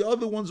causes that the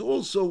other ones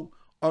also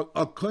are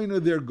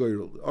kaina their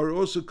geirul, are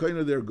also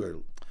kaina their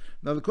geirul.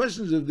 Now the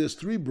question is, if there's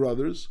 3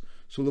 brothers,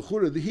 so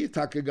L'chura, the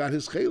Hitaka got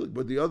his chelik,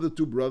 but the other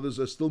 2 brothers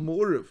are still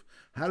mu'uriv.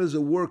 How does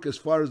it work as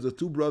far as the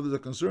 2 brothers are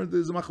concerned?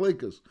 There's a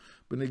machlekas.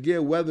 But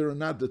again, whether or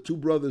not the 2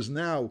 brothers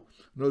now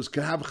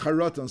can have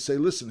charata and say,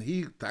 listen,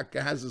 he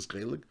Taka has his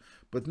chelik,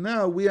 but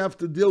now we have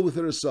to deal with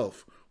it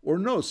ourselves. Or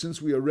no,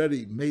 since we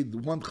already made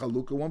one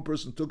chalukah, one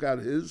person took out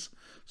his,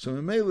 so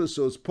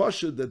it's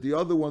pasha that the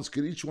other ones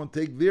can each one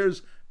take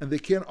theirs, and they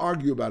can't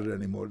argue about it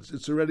anymore.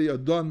 It's already a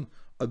done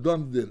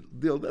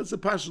deal. That's the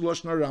pasha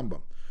Lashon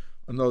Rambam.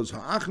 And those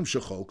ha'achim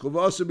shechol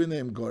kavasa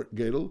b'neim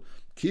geirul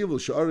kivel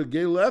sha'ar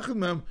geirul echad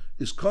mem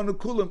is kana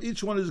kulam.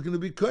 Each one is going to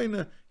be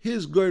kaina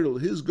his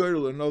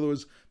geirul. In other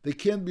words, they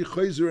can't be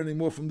chayzer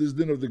anymore from this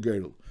din of the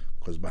geirul.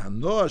 Because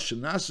b'hanoah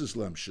shenasis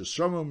lem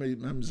sheshama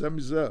mem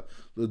zemizeh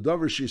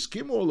l'davar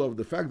sheiskim all of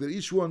the fact that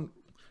each one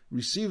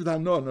received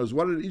hanoah. Knows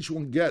what did each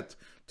one get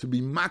to be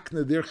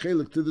makna their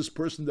chelik to this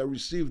person that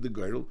received the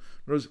geirul.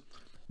 In other words,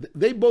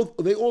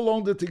 they all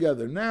owned it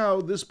together. Now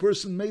this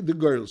person made the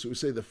geirul. So we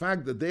say the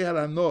fact that they had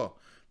hanoah,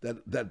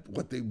 that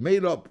what they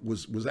made up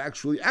was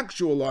actually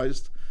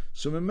actualized.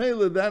 So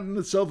memela, that in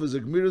itself is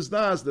a gemiras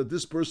das, that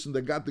this person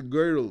that got the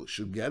geirul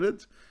should get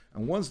it,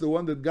 and once the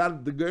one that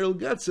got the geirul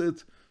gets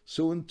it,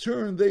 so in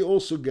turn they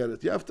also get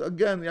it. You have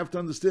to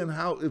understand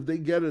how, if they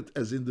get it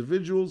as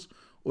individuals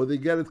or they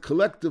get it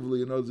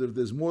collectively. In other words, if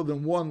there's more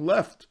than one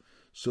left,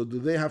 so do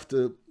they have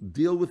to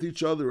deal with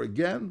each other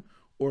again,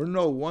 or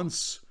no?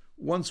 Once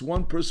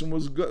one person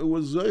was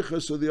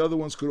zeicha, so the other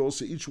ones could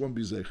also each one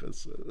be zeicha.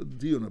 It's a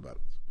deal about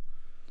it.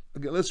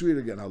 Again, let's read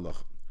it again. Allah.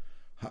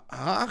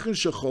 Ha'achin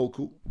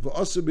shecholku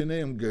v'asa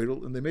b'neim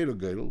geirul, and they made a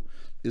geirul.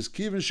 Is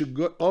kivin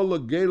she'ola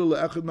geirul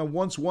le'echad.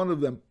 Once one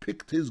of them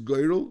picked his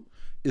geirul,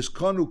 is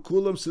kanu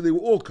kulam. So they were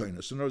all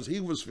kaina. So in other words, he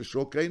was for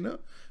sure kaina,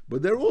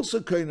 but they're also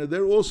kaina.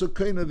 They're also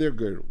kaina their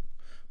geirul.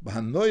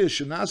 B'hanoya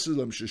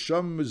shenasilem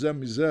shesham mizeh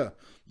mizeh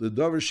the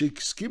davar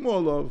she'skimu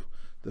olav.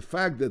 The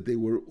fact that they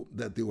were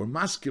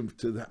maskim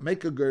to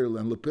make a geirul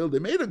and lapel, they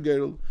made a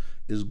geirul,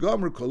 is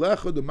gomer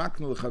kolecha the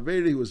makna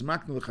lechaveri. He was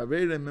makna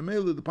lechaveri, and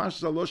memela the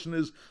pashas haloshen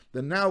is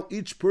that now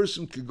each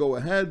person could go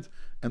ahead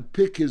and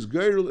pick his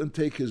geirul and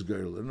take his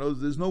geirul. In other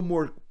words, there's no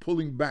more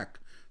pulling back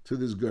to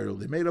this geirul.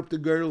 They made up the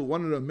geirul.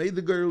 One of them made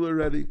the geirul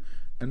already,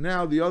 and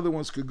now the other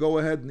ones could go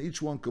ahead and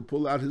each one could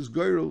pull out his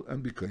geirul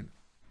and be kain.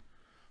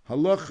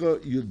 Halacha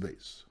Yud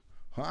Beis.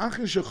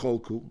 Ha'achin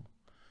shecholku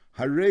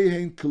harei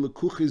hein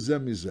kelekuchi zeh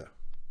mizeh.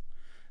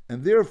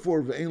 And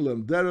therefore, there's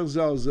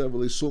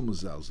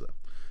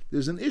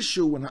an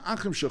issue when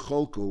ha'achim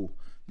shecholku,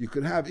 you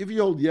could have, if you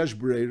hold yesh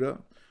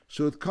breira,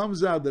 so it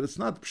comes out that it's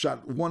not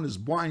pshat, one is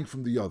buying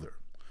from the other.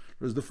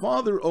 Whereas the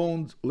father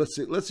owned, let's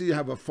say you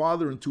have a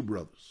father and 2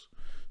 brothers.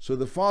 So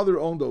the father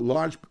owned a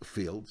large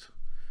field,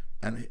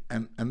 and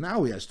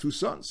now he has 2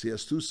 sons. He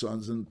has 2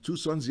 sons, and 2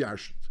 sons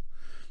yashned.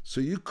 So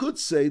you could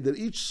say that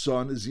each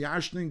son is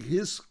yashning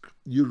his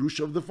Yerush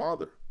of the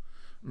father.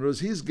 In other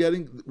words, he's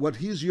getting what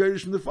he's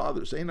Yerush from the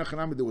father. So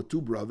there were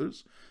 2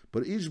 brothers,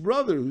 but each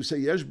brother who say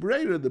Yesh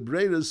Breira, the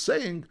Breira is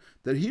saying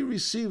that he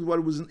received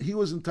he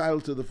was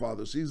entitled to the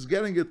father. So he's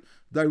getting it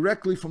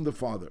directly from the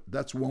father.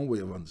 That's one way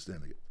of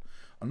understanding it.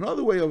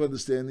 Another way of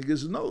understanding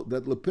is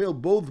that Lepel,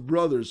 both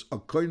brothers are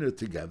koiner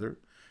together,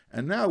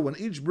 and now when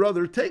each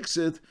brother takes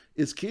it,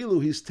 it's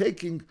kilu, he's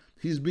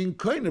being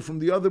koiner from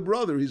the other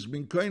brother. He's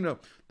being koiner.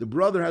 The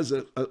brother has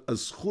a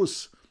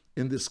schus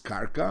in this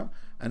karka,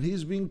 and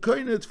he's being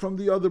koined from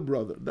the other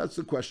brother. That's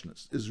the question.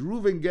 Is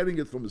Reuven getting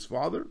it from his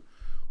father,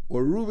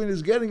 or Reuven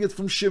is getting it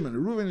from Shimon?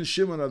 Reuven and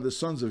Shimon are the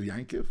sons of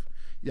Yankov.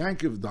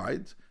 Yankov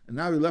died, and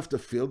now he left a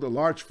field, a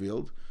large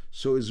field.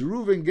 So is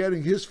Reuven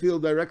getting his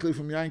field directly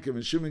from Yankov,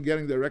 and Shimon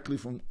getting directly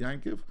from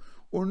Yankov?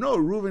 Or no,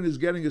 Reuven is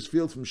getting his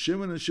field from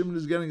Shimon, and Shimon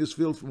is getting his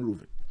field from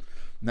Reuven.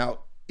 Now,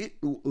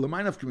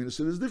 L'may nafkaminas,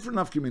 so there's different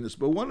nafkaminas,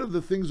 but one of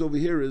the things over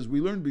here is, we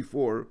learned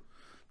before,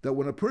 that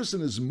when a person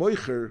is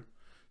moicher,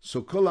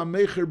 so kol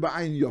ha-mecher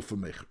ba'ayin yofa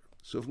mecher.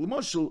 So if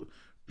l'moshel,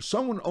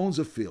 someone owns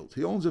a field,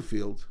 he owns a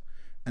field,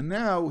 and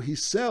now he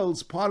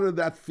sells part of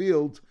that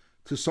field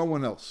to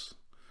someone else.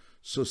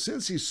 So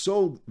since he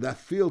sold that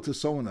field to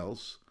someone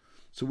else,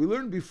 so we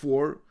learned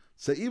before,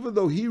 so even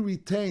though he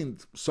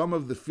retained some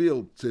of the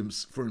field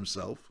for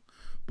himself,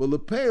 but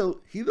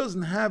Lepel, he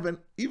doesn't have an,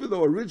 even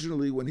though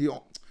originally when he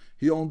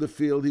owned the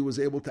field, he was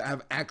able to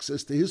have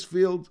access to his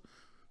field.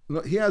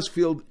 He has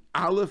field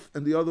Aleph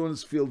and the other one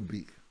is field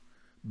B,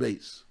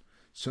 base.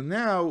 So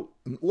now,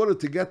 in order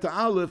to get to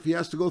Aleph, he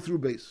has to go through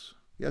base.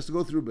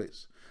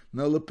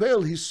 Now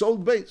Lepel, he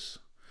sold base.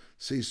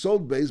 So he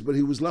sold base, but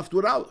he was left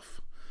with Aleph.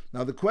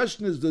 Now the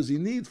question is, does he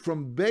need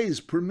from base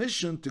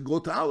permission to go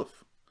to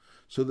Aleph?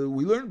 So that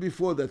we learned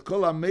before that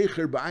Kol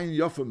HaMecher B'ayin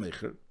Yafa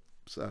Mecher.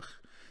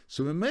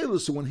 So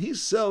when he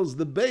sells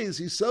the base,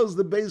 he sells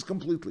the base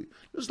completely.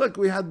 Just like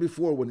we had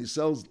before when he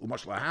sells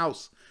a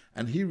house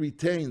and he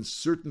retains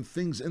certain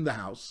things in the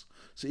house.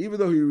 So even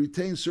though he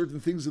retains certain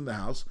things in the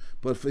house,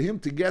 but for him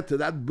to get to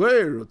that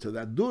ber or to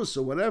that dus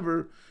or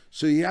whatever,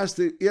 so he has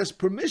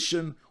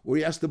permission, or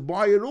he has to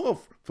buy it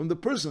off from the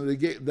person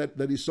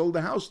that he sold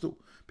the house to.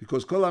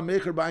 Because Kol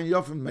HaMecher B'ayin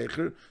Yafa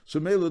Mecher, so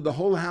Mela, the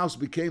whole house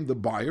became the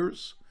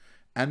buyer's.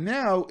 And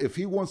now, if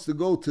he wants to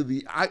go to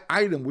the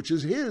item which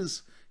is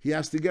his, he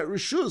has to get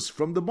reshus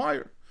from the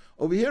buyer.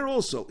 Over here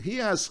also, he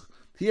had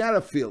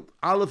a field,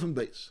 Aleph and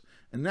Beis,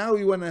 and now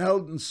he went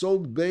ahead and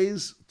sold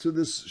Beis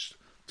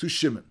to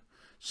Shimon.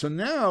 So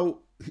now,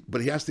 but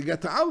he has to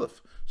get to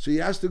Aleph, so he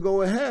has to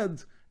go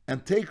ahead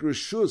and take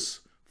reshus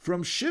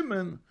from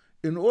Shimon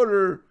in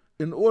order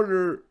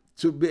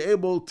to be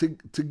able to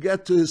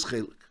get to his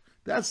chelik.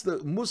 That's the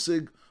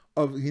musig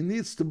of he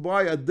needs to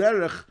buy a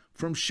derech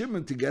from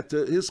Shimon to get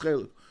to his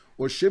chelik,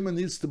 or Shimon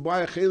needs to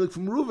buy a chelik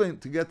from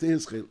Reuven to get to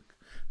his chelik.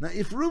 Now,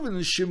 if Reuven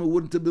and Shimon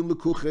wouldn't have been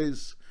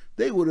lekuches,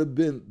 they would have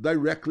been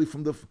directly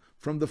from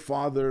the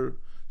father.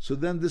 So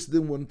then this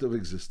din wouldn't have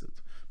existed,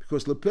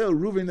 because Lepel,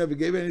 Reuven never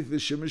gave anything to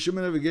Shimon,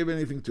 Shimon never gave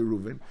anything to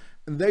Reuven,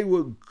 and they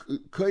were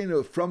kind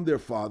of from their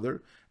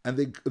father,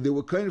 and they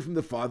were kind of from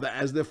the father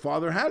as their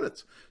father had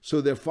it. So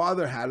their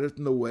father had it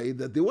in a way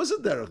that there was a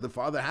derech. The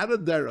father had a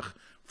derech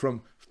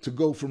to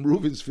go from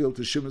Reuven's field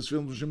to Shimon's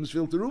field, from Shimon's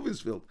field to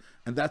Reuven's field.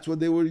 And that's what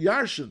they were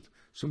yarshent.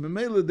 So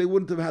Memela, they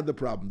wouldn't have had the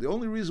problem. The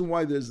only reason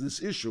why there's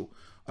this issue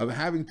of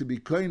having to be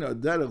koina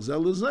derech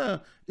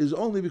zelazeh is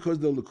only because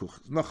they're lekuch.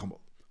 Nachamol.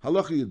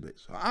 Halacha yud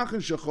beis. Ha'achin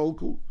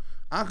shecholku,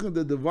 achin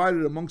that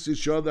divided amongst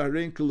each other,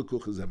 harein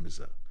kelekuch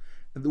zemizah.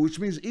 Which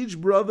means each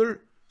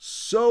brother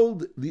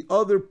sold the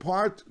other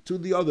part to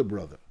the other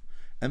brother.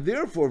 And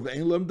therefore,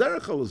 ve'ein lam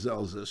derech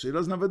zelazeh. So he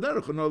doesn't have a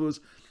derech. In other words,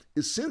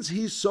 since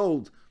he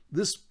sold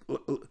this,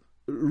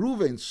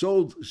 Reuven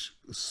sold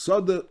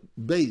Sada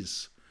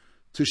Beis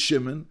to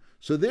Shimon,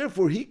 so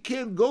therefore he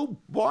can't go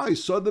buy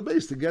Sada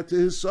Beis to get to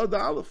his Sada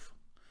Aleph.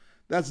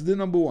 That's the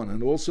number one.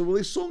 And also,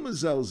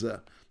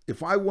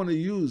 if I want to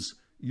use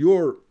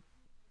your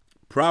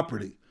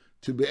property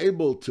to be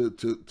able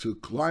to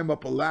climb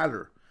up a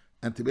ladder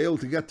and to be able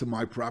to get to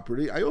my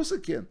property, I also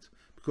can't.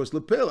 Because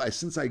Lepel,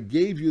 since I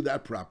gave you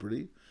that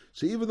property,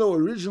 so even though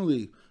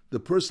originally the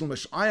person,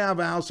 I have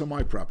a house on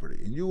my property,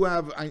 and you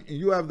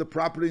have the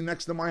property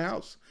next to my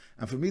house.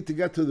 And for me to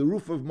get to the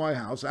roof of my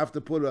house, I have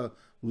to put a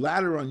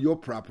ladder on your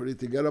property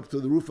to get up to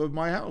the roof of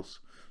my house.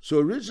 So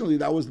originally,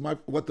 that was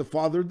what the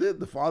father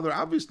did. The father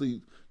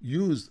obviously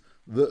used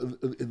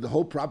the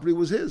whole property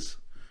was his.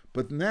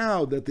 But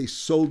now that they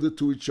sold it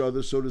to each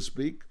other, so to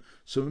speak,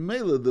 so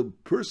Mela, the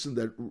person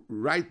that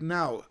right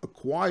now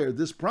acquired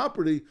this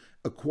property,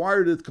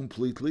 acquired it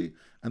completely,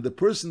 and the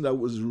person that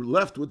was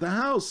left with the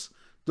house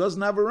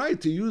doesn't have a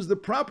right to use the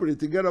property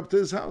to get up to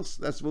his house.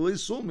 That's v'lei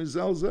sulmi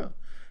zelzeh.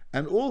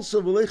 And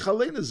also v'lei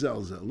chalena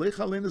zelzeh. V'lei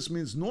chalenas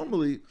means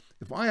normally,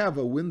 if I have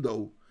a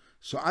window,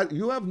 so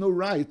you have no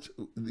right,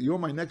 you're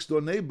my next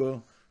door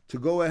neighbor, to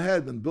go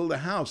ahead and build a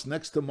house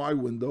next to my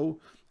window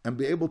and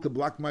be able to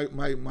block my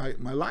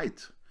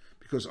light.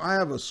 Because I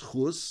have a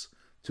schus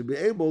to be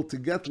able to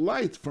get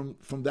light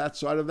from that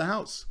side of the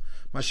house.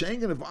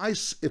 Mashengen,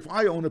 if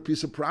I own a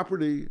piece of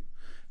property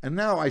and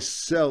now I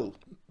sell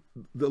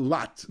the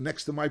lot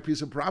next to my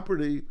piece of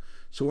property,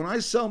 so when I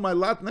sell my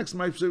lot next to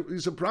my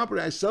piece of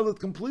property, I sell it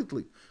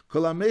completely.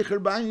 Kol HaMecher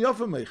B'ayin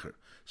Yafa Mecher.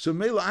 So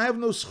Mela, I have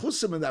no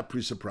schusim in that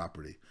piece of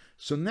property.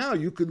 So now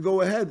you could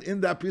go ahead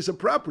in that piece of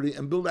property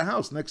and build a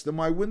house next to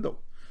my window.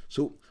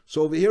 So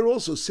over here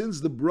also,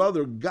 since the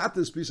brother got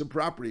this piece of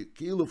property,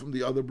 kilo from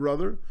the other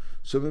brother,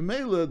 so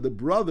Mela, the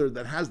brother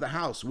that has the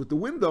house with the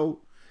window,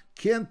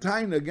 can't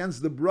tie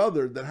against the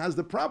brother that has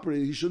the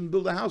property. He shouldn't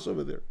build a house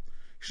over there.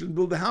 He shouldn't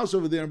build a house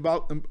over there and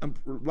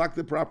block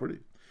the property.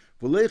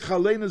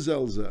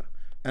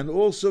 And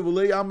also, if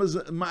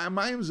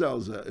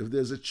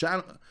there's a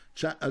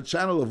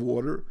channel of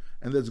water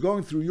and that's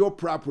going through your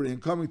property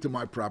and coming to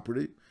my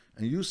property,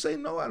 and you say,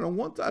 no, I don't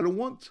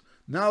want.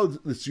 Now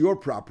it's your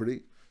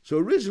property. So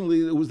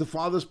originally it was the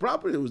father's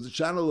property. It was the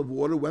channel of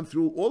water went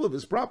through all of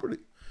his property.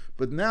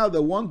 But now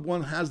the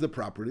one has the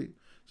property,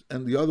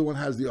 and the other one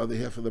has the other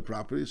half of the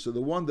property. So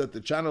the one that the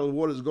channel of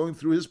water is going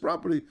through his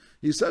property,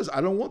 he says,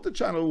 I don't want the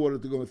channel of water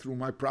to go through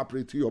my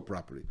property to your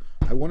property.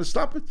 I want to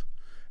stop it.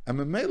 And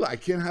Mamela, I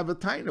can't have a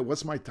taina.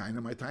 What's my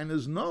taina? My taina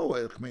is no.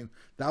 I mean,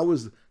 that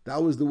was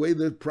the way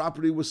the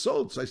property was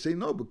sold. So I say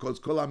no, because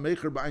kol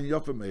ha-mecher b'ayin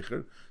yafa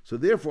mecher. So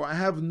therefore, I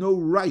have no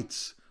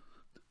rights.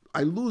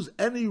 I lose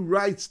any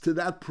rights to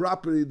that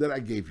property that I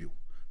gave you.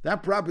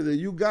 That property that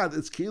you got,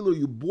 it's kilo,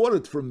 you bought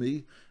it from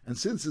me. And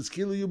since it's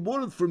kilo, you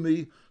bought it from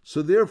me.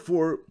 So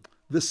therefore,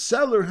 the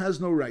seller has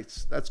no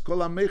rights. That's kol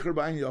ha-mecher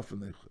b'ayin yafa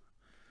mecher.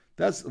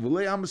 That's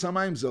v'lei amas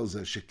hamayim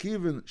zelzeh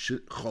shekivin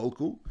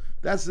shecholku.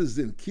 That's the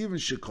din. Kivin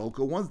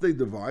shecholku. Once they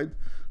divide,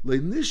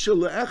 leinisha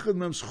leechad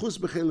mem schus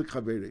bechelik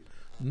chaveri.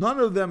 None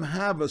of them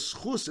have a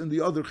schus in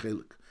the other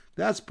chelik.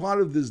 That's part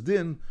of this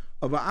din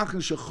of ha'achin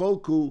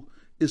shecholku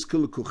is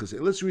kolukuchas.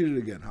 Let's read it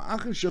again.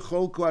 Ha'achin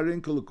shecholku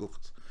arin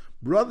kolukuchas.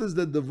 Brothers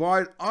that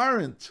divide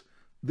aren't.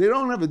 They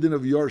don't have a din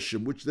of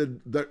Yorshim, which the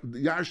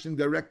Yarshim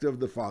director of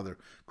the father.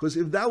 Because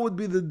if that would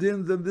be the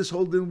din, then this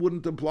whole din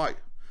wouldn't apply.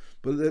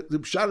 But the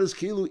pshat is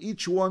kilu,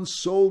 each one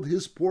sold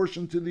his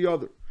portion to the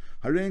other.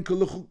 And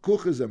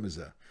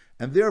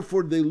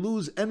therefore they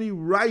lose any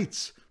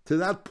rights to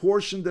that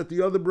portion that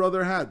the other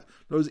brother had.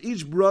 In other words,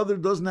 each brother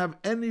doesn't have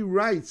any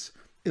rights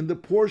in the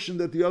portion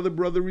that the other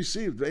brother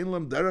received.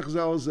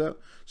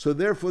 So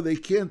therefore they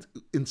can't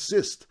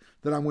insist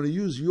that I'm going to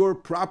use your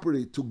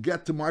property to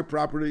get to my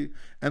property,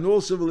 and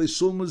also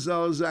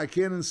I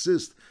can't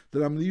insist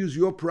that I'm going to use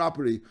your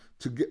property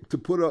to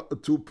put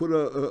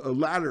a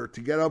ladder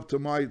to get up to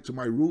my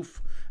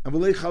roof.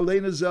 And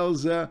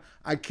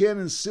I can't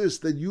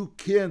insist that you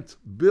can't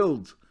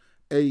build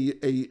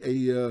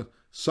a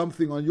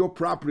something on your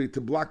property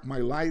to block my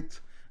light.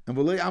 And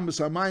I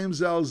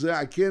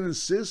can't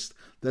insist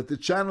that the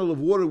channel of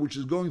water which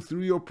is going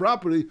through your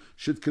property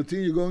should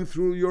continue going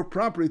through your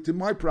property to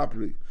my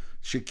property.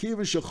 Shekiv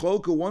and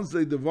Shecholka, once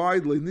they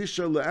divide,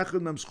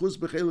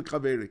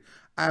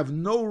 I have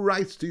no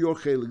rights to your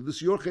chelik.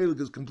 This your chelik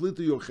is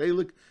completely your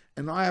chelik,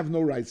 and I have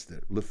no rights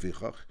there.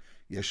 Lefichach,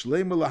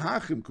 yeshleim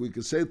lahachim. We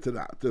can say to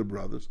the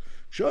brothers,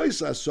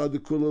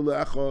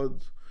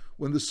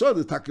 when the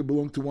soda taka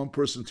belonged to one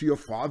person, to your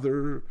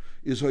father,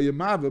 is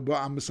hoyemava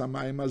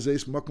ba'amasamayim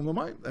azes makom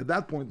lamayim. At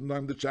that point in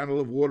time, the channel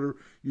of water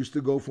used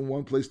to go from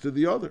one place to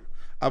the other.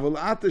 Aval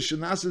ata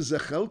shenas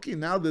zechelki.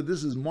 Now that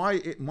this is my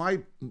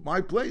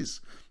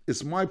place,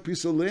 it's my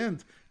piece of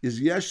land.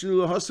 Is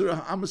yeshil hasur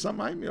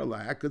amasamayim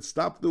yalai. I could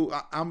stop the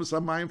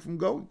amasamayim from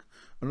going.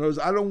 In other words,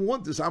 I don't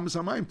want this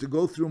amasamayim to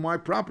go through my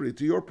property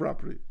to your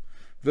property.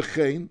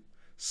 V'chein.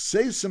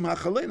 In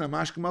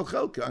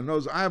other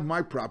words, I have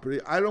my property.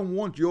 I don't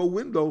want your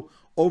window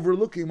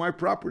overlooking my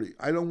property.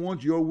 I don't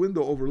want your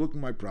window overlooking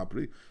my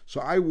property.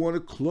 So I want to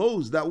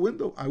close that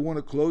window. I'm going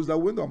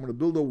to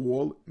build a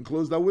wall and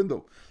close that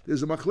window.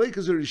 There's a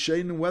machlekes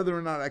rishein whether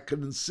or not I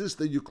can insist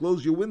that you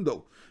close your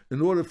window in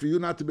order for you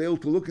not to be able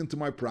to look into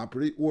my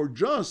property, or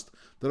just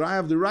that I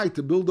have the right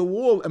to build a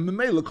wall and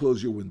memela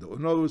close your window.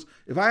 In other words,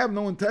 if I have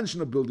no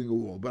intention of building a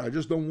wall, but I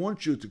just don't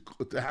want you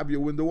to have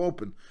your window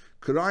open,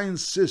 could I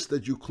insist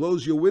that you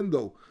close your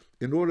window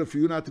in order for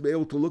you not to be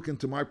able to look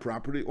into my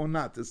property or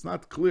not? It's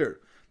not clear.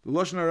 The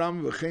Lashon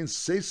Haram v'chein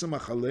seisem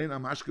hachalein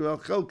amashkev al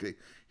chelke.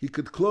 He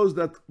could close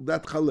that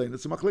chalein.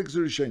 It's a machlekes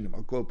rishenim.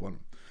 I'll call upon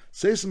him.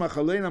 Seisem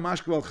hachalein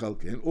amashkev al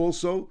chelke. And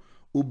also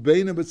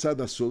ubeina b'tzad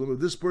hasulam.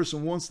 If this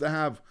person wants to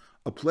have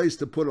a place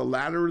to put a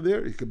ladder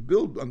there, he could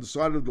build on the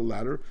side of the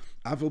ladder.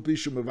 Afal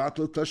pishu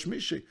mevatlo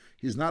tashmishi.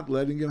 He's not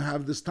letting him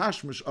have this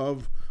tashmish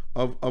of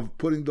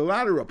putting the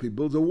ladder up. He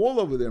builds a wall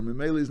over there.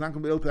 Memele is not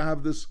going to be able to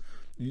have this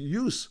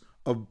use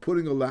of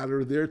putting a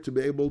ladder there to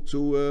be able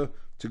to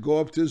go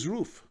up to his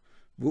roof.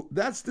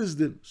 That's this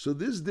din. So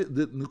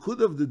the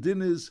nukud of the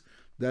din is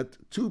that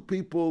two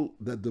people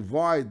that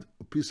divide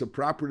a piece of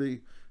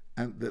property,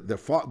 and their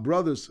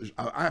brothers,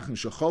 Achin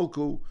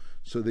Shecholku,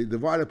 so they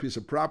divide a piece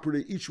of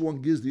property, each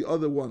one gives the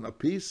other one a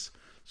piece,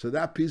 so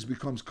that piece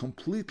becomes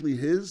completely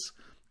his,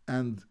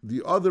 and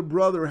the other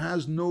brother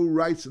has no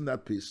rights in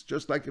that piece,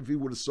 just like if he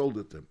would have sold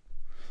it to him.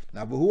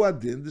 Now, who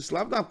adin? This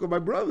lavdafka by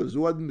brothers.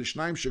 Who adin?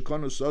 Mishnaim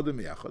shekanu sodim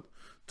yachad.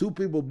 Two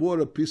people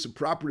bought a piece of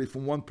property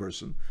from one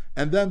person,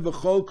 and then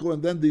v'cholko,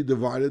 and then they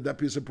divided that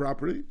piece of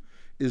property.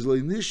 Is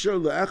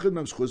leinisha le'echad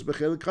mem schus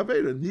bechelik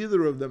chavera.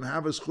 Neither of them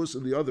have a schus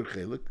in the other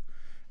chelik,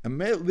 and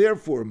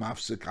therefore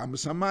mafsek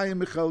amas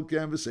hamayim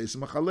mechelkem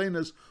v'seisem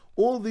achalenas.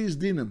 All these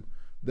dinim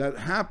that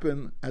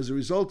happen as a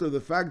result of the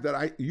fact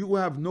that you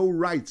have no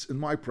rights in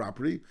my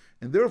property,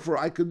 and therefore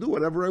I can do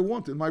whatever I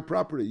want in my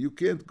property. You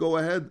can't go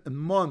ahead and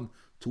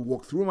to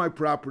walk through my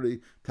property,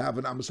 to have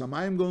an amas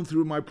hamayim going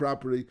through my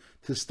property,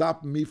 to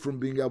stop me from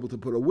being able to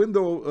put a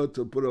window,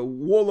 to put a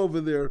wall over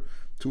there,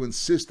 to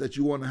insist that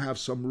you want to have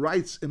some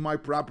rights in my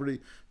property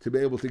to be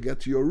able to get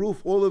to your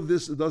roof. All of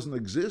this doesn't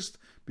exist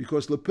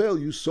because Lepel,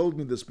 you sold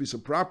me this piece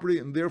of property,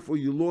 and therefore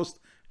you lost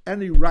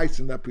any rights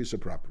in that piece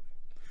of property.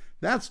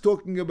 That's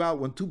talking about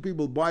when two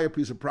people buy a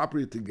piece of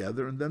property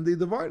together and then they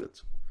divide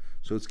it.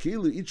 So it's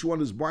kili, each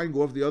one is buying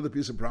off the other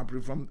piece of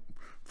property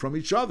from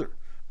each other.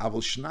 You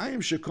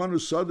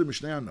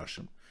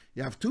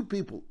have two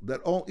people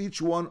that each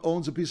one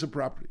owns a piece of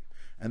property.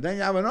 And then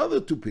you have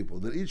another two people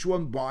that each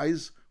one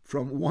buys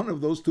from one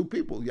of those two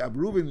people. You have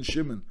Reuven and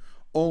Shimon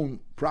own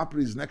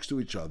properties next to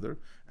each other,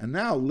 and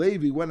now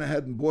Levi went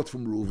ahead and bought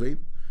from Reuven,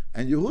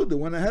 and Yehuda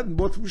went ahead and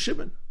bought from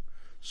Shimon.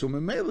 So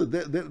Memela,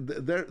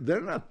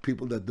 they're not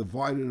people that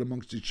divided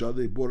amongst each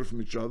other, they bought it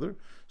from each other.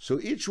 So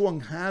each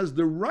one has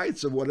the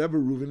rights of whatever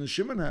Reuven and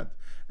Shimon had.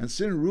 And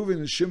since Reuven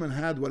and Shimon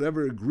had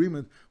whatever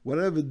agreement,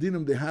 whatever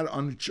dinim they had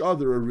on each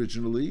other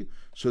originally,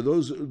 so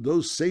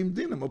those same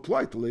dinim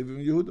apply to Levi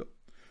and Yehuda.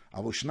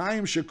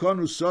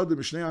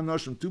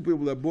 Two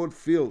people that bought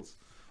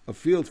a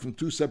field from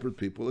two separate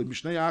people,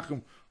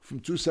 from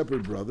two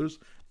separate brothers.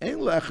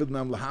 Whereas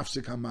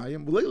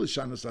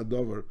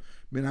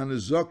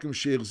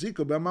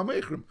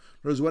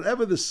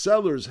whatever the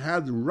sellers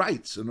had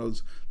rights,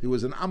 there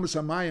was an Amas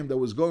Hamayim that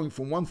was going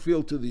from one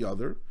field to the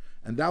other,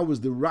 and that was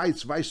the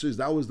rights,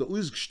 that was the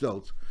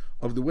Uzgestelt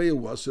of the way it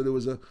was. So there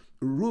was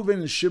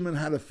Reuven and Shimon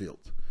had a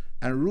field,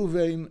 and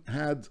Reuven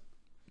had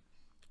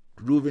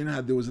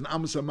there was an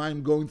Amas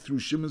Hamayim going through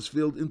Shimon's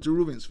field into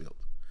Reuven's field,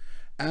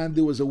 and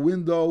there was a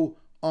window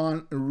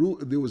that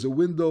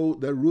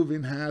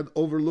Reuven had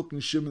overlooking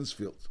Shimon's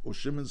field or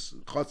Shimon's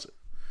chotzer.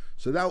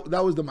 So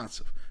that was the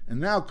matzav. And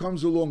now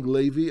comes along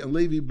Levi, and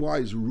Levi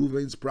buys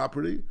Reuven's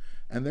property,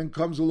 and then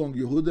comes along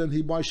Yehuda, and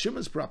he buys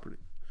Shimon's property.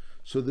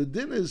 So the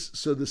din is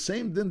the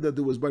same din that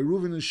there was by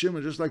Reuven and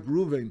Shimon, just like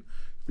Reuven,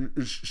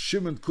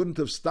 Shimon couldn't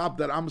have stopped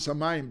that Amos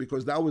Hamayim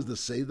because that was the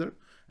Seder,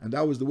 and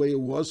that was the way it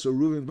was. So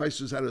Reuven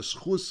Vaisus had a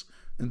schus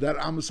in that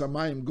Amos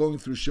Hamayim going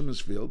through Shimon's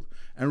field,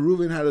 and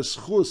Reuven had a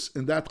schus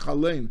in that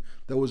chalein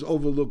that was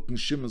overlooking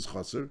Shimon's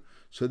chaser.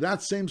 So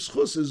that same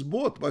schus is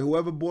bought by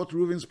whoever bought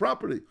Reuven's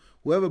property.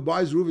 Whoever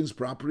buys Reuven's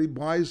property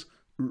buys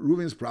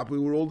Reuven's property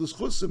with all the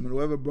schusim, and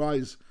whoever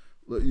buys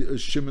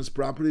Shimon's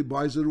property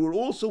buys it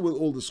also with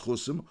all the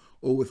schusim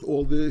or with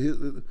all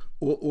the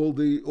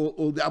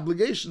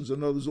obligations.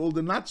 In other words, all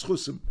the not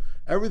schusim.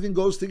 Everything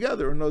goes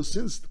together. In other words,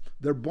 since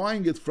they're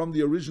buying it from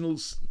the original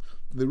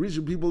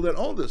people that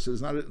own this,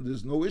 there's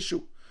no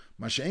issue.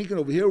 Masha'inkin,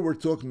 over here we're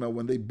talking about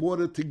when they bought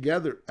it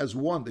together as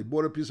one. They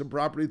bought a piece of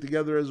property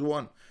together as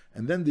one,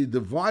 and then they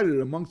divided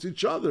it amongst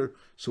each other.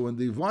 So when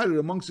they divided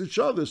amongst each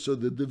other, so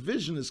the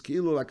division is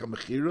kilo like a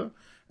mechira,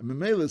 and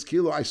memela is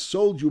kilo. I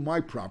sold you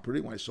my property.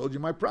 When I sold you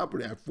my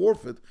property, I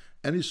forfeit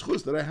any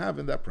schus that I have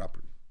in that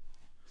property.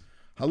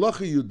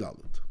 Halacha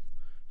Yudalit.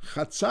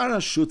 Chatzar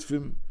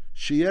hashutfim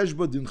sheyesh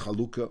ba din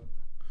chaluka,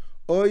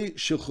 oy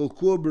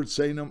shecholku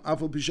b'rtzeinam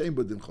afal pishein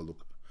ba din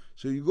chaluka.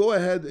 So you go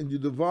ahead and you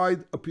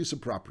divide a piece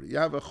of property. You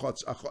have a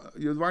chotzer.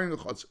 You're dividing a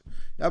chotzer.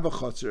 You have a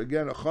chotzer.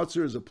 Again, a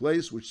chotzer is a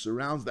place which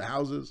surrounds the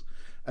houses.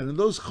 And in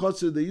those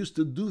chotzer, they used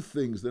to do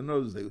things. They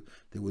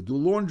would do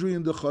laundry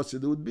in the chotzer.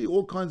 There would be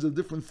all kinds of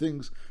different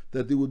things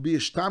that there would be a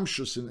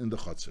shtamshus in the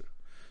chotzer.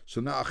 So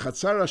now, a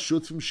chatzar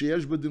hashutfim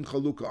sheyesh b'din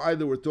chaluka.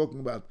 Either we're talking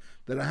about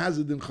that it has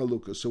a din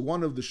chaluka. So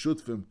one of the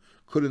shutfim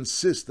could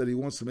insist that he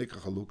wants to make a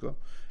chaluka.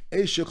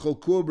 It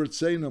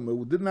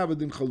didn't have a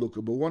din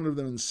chaluka, but one of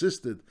them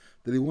insisted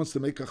that he wants to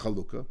make a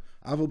chaluka.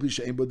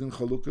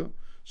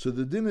 So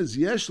the din is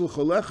yesh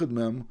l'cholechad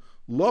mem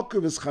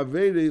lokav es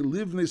chaveri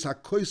livnis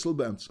hakoisel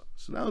be'emtza.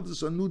 So now this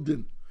is a new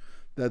din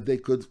that they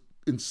could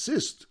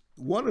insist.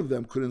 One of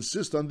them could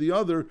insist on the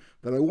other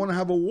that I want to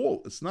have a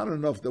wall. It's not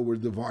enough that we're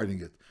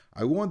dividing it.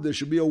 I want there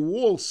should be a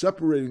wall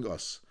separating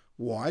us.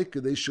 Why? Like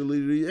we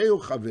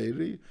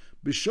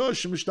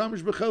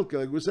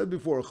said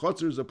before, a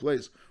chotzer is a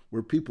place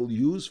where people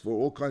use for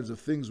all kinds of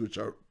things which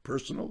are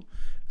personal.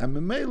 And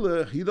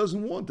memela, he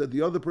doesn't want that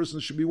the other person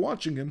should be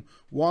watching him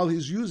while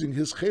he's using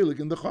his chelik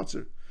in the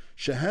chotzer.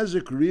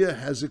 Shehezik ria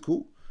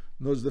heziku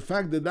knows the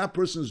fact that that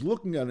person is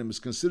looking at him is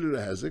considered a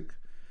hezik.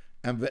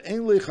 And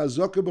ve'en le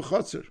chazaka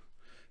b'chotzer.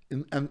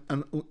 And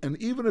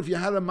even if you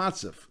had a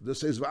matzef that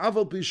says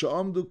va'aval pi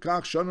sha'amdu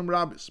kach shanim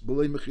rabis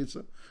b'lei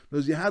mechitza,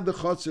 because you had the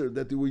chotzer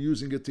that they were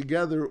using it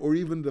together, or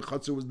even the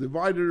chotzer was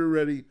divided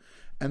already,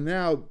 and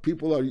now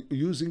people are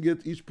using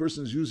it. Each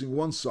person is using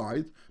one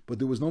side, but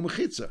there was no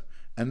mechitza.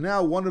 And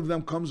now one of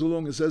them comes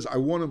along and says, "I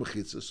want a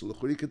mechitza." So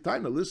l'churi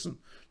ketaina, listen,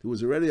 there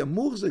was already a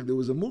muchzik. There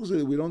was a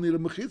muchzik. We don't need a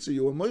mechitza.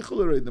 You were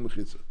meichel already the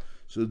mechitza.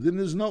 So the din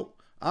is no.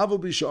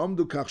 Aval pi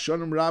sha'amdu kach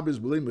shanim rabis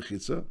b'lei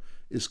mechitza.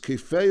 Is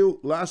kefeu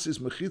lasis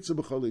mechitza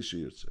b'chol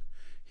sheyirtze.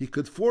 He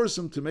could force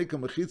him to make a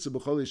mechitza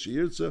b'chol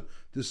sheyirtze.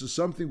 This is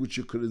something which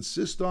you could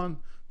insist on,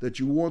 that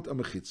you want a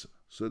mechitza.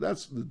 So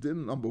that's the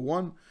din number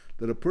one,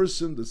 that a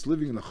person that's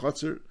living in a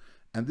chotzer,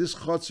 and this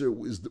chotzer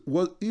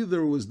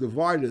either was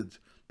divided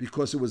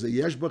because it was a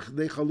yesh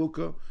b'chdei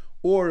chalukah,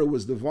 or it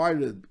was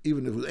divided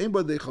even if it was ein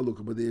b'chdei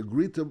chalukah, but they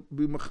agreed to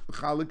be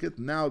mechalik it.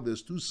 Now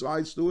there's two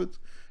sides to it,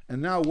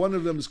 and now one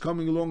of them is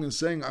coming along and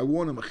saying, "I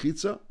want a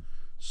mechitza."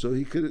 So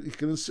he could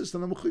insist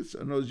on a mechitza.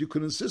 In other words, you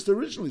could insist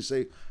originally,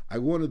 say, I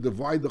want to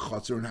divide the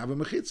chotzer and have a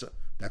mechitza.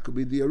 That could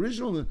be the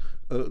original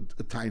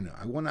taina.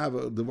 I want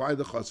to divide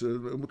the chotzer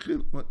and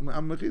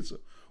have a mechitza.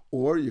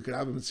 Or you could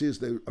have a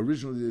mitzvah.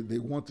 Originally they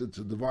wanted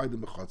to divide the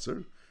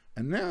mechitza,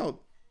 and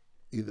now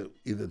either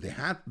they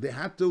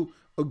had to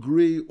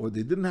agree or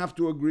they didn't have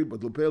to agree,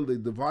 but lepel they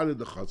divided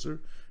the chotzer.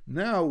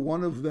 Now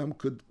one of them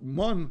could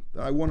that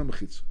I want a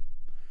mechitza.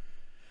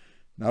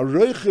 Now,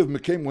 reichiv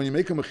became, when you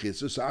make a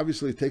mechitza, so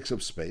obviously it takes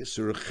up space.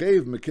 So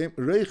reichiv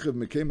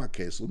became a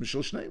kesel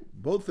mishal shnei.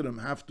 Both of them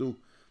have to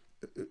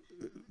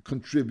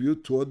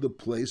contribute toward the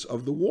place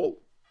of the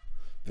wall.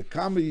 The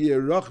kama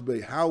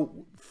yerachbe, how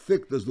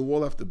thick does the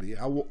wall have to be?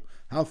 How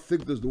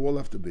thick does the wall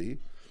have to be?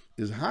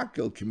 Is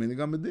hakel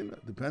kiminig medina,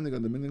 depending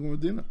on the minig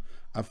medina.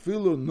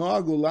 Afilu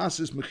nagu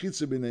lasis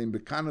mechitza b'neim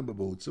bekana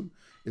b'behutzim.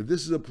 If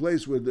this is a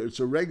place where it's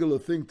a regular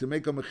thing to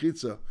make a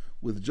mechitza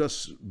with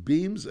just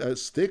beams,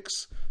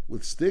 sticks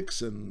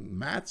and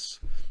mats,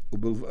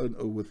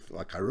 with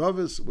like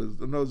haravis,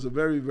 it's a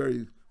very,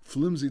 very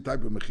flimsy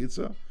type of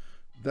mechitza,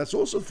 that's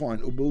also fine.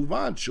 Because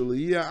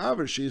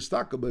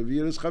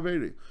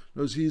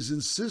he's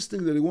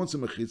insisting that he wants a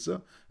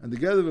mechitza, and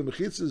together the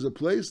mechitza is a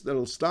place that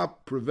will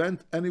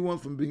prevent anyone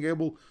from being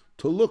able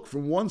to look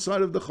from one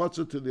side of the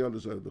chutzah to the other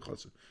side of the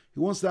chutzah.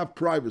 He wants to have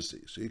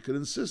privacy, so he could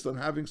insist on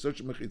having such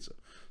a mechitza.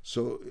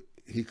 So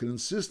he can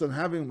insist on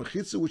having a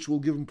mechitza which will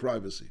give him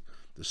privacy.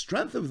 The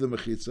strength of the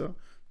mechitza,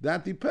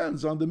 that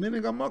depends on the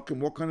minig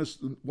hamakim,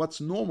 what's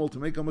normal to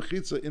make a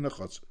mechitza in a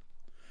chutzah.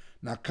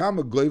 Now,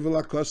 kama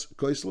goyvel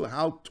koisel,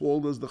 how tall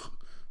does the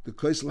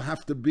koisel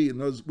have to be?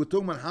 We're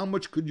talking about how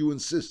much could you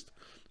insist.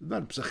 It's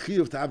not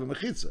psachiv to have a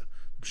mechitza.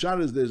 The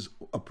pshat is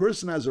a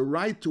person has a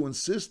right to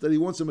insist that he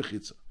wants a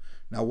mechitza.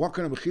 Now, what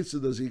kind of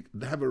mechitza does he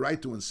have a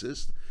right to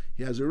insist?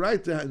 He has a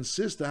right to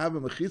insist to have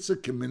a mechitza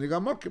k'minig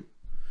hamakim.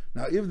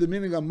 Now, if the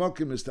minig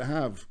hamakim is to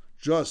have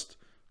just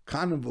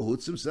kanim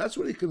v'hutzim, so that's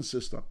what he can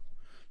insist on.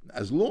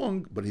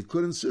 But he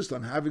could insist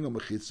on having a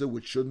mechitza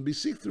which shouldn't be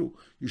see-through.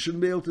 You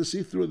shouldn't be able to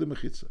see through the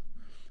mechitza.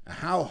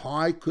 How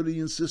high could he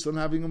insist on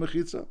having a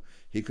mechitza?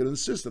 He could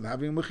insist on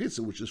having a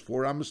mechitza which is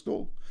 4 amas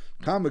tall.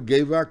 Kama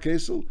geva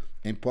kesel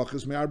ein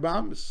pachas me'arba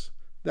amas.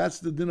 That's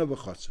the din of a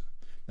chutzah.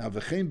 Now,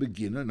 v'chein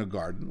begina in a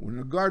garden. When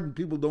in a garden,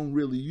 people don't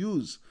really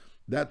use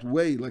that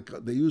way like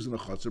they use in a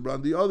chutzah. But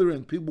on the other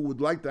end, people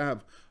would like to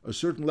have a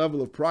certain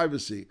level of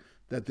privacy,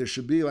 that there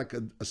should be like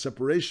a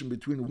separation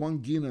between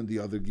one gina and the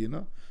other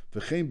gina.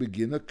 V'chein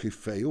begina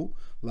kifeu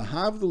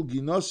lahavdil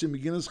ginosim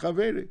ginas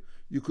chaveri.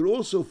 You could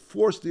also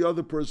force the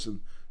other person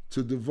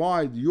to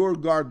divide your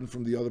garden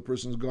from the other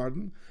person's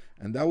garden,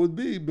 and that would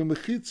be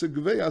b'mechitza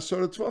gvei asar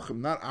tvachim,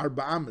 not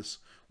arba amis,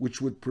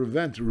 which would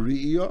prevent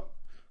riyah.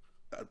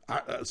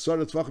 Asar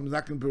tvachim is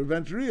not going to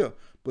prevent riyah,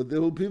 but it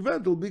will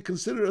be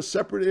considered a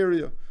separate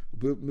area.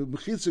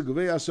 B'mechitza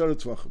gvei asar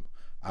tvachim.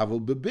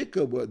 Aval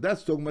bebika,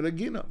 that's talking about a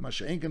gina.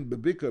 Masha'enken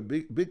bebika,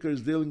 bika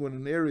is dealing with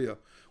an area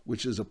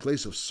which is a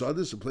place of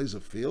sadis, a place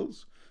of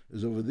fields.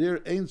 Is over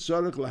there, ain't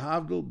tzarich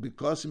lahavdil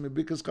bikasim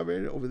bebikas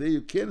kaveri. Over there, you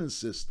can't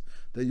insist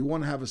that you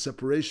want to have a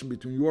separation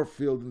between your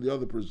field and the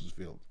other person's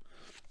field.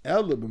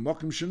 Ella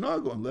b'makim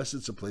shenago, unless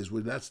it's a place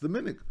where that's the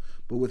minig.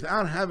 But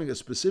without having a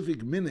specific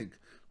minig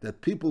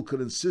that people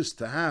could insist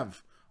to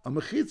have a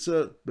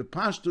mechitza,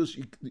 b'pashtus,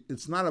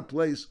 it's not a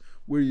place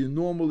where you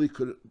normally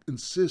could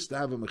insist to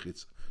have a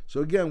mechitza. So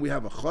again, we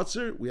have a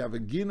chotzer, we have a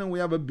gina, we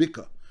have a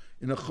bika.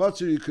 In a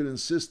chotzer, you could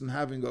insist on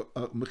having a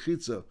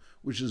mechitza,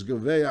 which is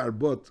gavei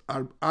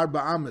arba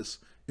ames,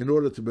 in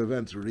order to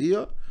prevent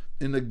riyah.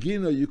 In a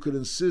gina, you could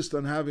insist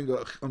on having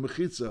a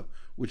mechitza,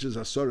 which is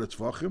asar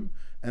tvachim.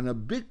 And a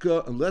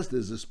bika, unless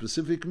there's a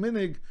specific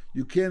minig,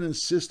 you can't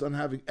insist on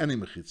having any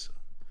mechitza.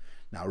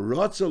 Now,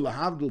 rotza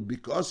lahavdil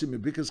bikasim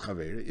bikas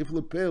chaveri. If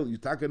lepel, you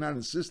are not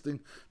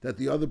insisting that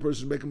the other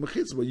person make a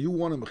mechitza, but you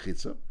want a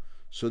mechitza.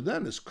 So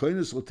then it's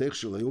koines l'teich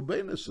shalei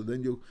ubeines. So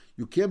then you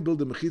can't build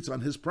a mechitza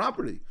on his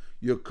property.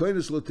 Your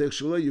koines l'teich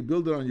shalei, you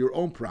build it on your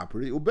own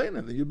property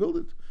ubeines, then you build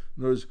it.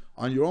 In other words,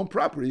 on your own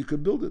property you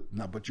could build it.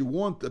 Now, but you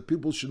want that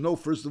people should know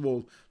first of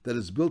all that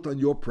it's built on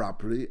your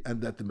property and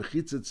that the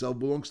mechitza itself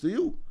belongs to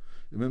you.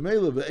 In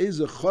other words,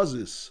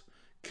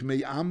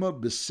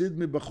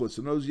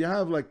 you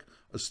have like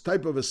a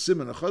type of a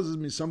siman. A chazis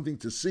means something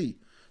to see,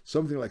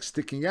 something like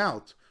sticking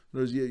out. In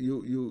other words,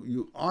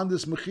 you on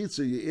this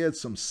mechitza you add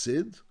some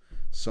sid,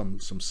 some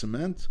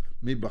cement,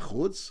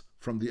 mibachutz,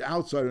 from the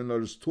outside, in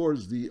other words,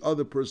 towards the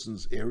other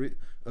person's area,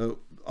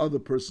 other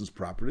person's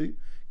property.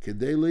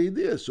 Kedei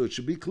leidiyah, so it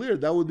should be clear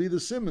that would be the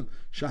siman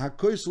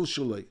shahakoisel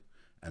shalei.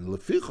 And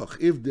lefichach,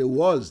 if there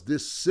was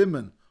this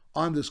siman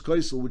on this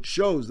koisel, which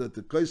shows that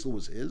the koisel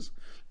was his,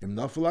 im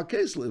nafal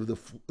hakoisel, if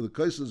the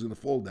koisel is going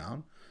to fall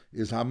down,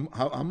 is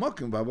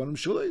hamakim v'avanim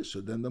shalei. So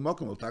then the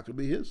makim will take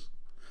be his.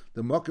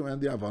 The makim and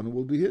the avanim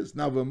will be his.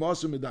 Now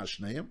v'masim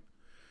midashneim.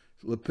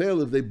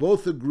 Lepel, if they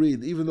both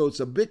agreed, even though it's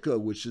a bika,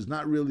 which is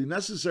not really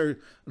necessary,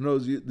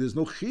 there's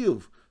no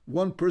chiyuv.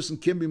 One person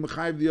can be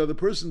mechayiv the other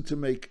person to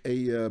make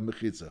a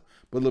mechitza.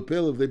 But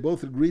lepel, if they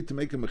both agreed to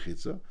make a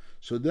mechitza,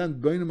 so then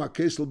beinim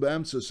hakesel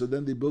be'emtza, so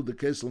then they build the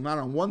kesel not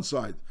on one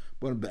side,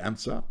 but on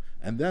be'emtza,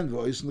 and then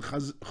v'oisn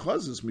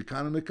chazis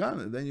mikana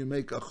mikana, and then you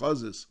make a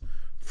chazis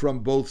from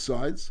both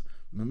sides,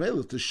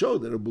 memela, to show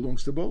that it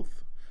belongs to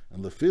both.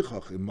 And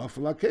lefichach im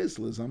mafal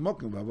hakesel is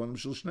hamakim v'avanim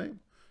shel shneim.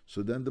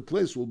 So then the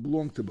place will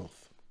belong to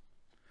both.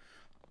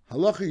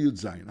 Halacha Yud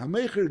Zayin.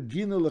 Hamecher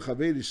gina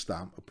lechaveri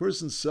stam. A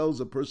person sells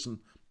a person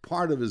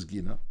part of his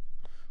gina.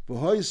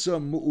 V'hoisa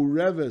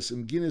mu'ureves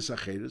im gines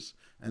acheres,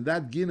 and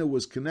that gina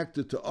was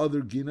connected to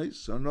other gines.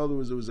 So in other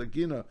words, there was a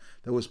gina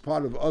that was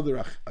part of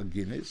other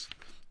gines.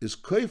 Is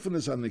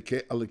koifenes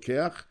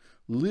alikeach,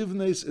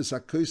 livnes is a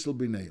koisel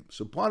b'neim.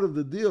 So part of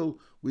the deal,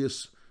 we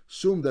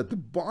assume that the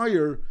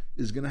buyer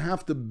is going to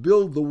have to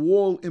build the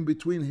wall in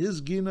between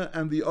his gina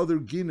and the other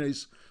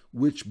gines,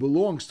 which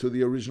belongs to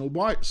the original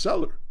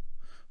seller.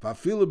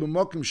 Even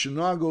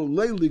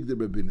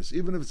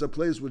if it's a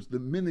place which the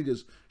minig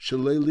is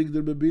shalei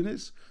ligder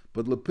bebinis,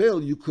 but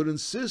lepel, you could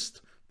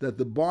insist that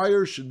the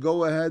buyer should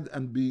go ahead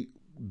and be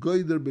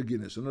goider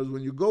beginis. In other words,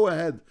 when you go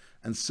ahead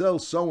and sell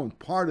someone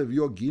part of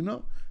your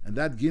gina, and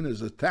that gina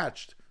is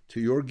attached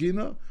to your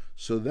gina,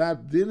 so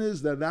that din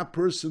is that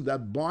person,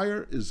 that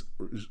buyer, is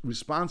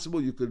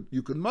responsible. You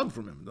could mud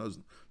from him. There's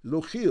no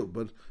chiyuv,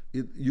 but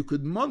you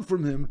could mud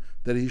from him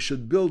that he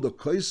should build a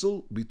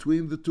kaisel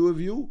between the two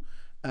of you,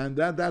 and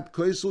that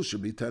kaisel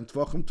should be 10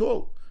 tvachim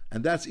tall.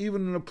 And that's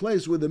even in a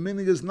place where the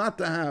meaning is not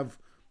to have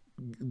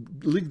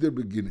ligder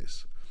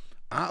beginners.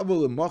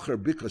 Aval mocher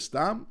bika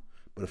stam,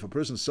 but if a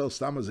person sells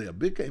stam as a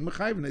bika,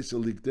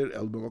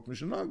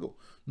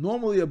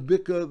 normally a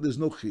bika there's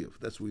no chiyuv.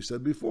 That's what we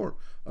said before.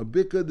 A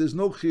bika there's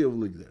no chiyuv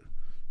ligder,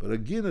 but a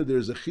gina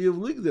there's a chiyuv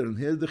ligder, and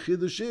here the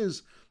chiddush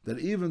is that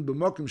even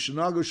b'makom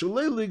shenago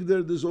shalei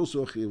ligder there's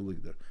also a chiyuv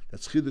ligder.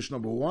 That's chiddush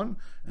number one,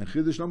 and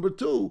chiddush number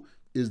two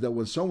is that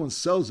when someone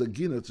sells a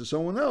gina to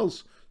someone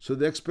else, so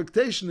the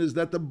expectation is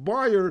that the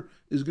buyer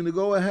is going to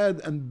go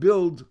ahead and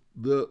build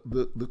the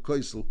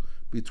kaisel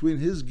between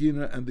his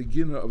gina and the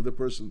gina of the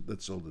person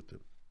that sold it to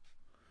him.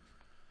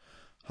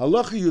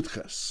 Halacha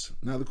Yudches.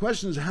 Now the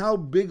question is, how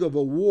big of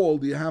a wall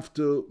do you have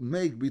to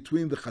make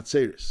between the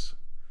chatzeris?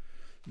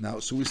 Now,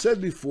 so we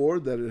said before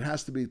that it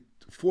has to be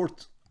 4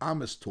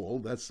 ames tall,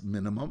 that's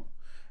minimum,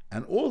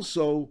 and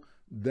also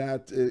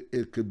that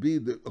it could be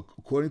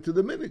according to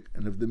the minig,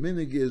 and if the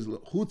minig is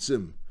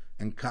chutzim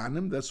and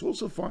kanim, that's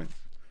also fine.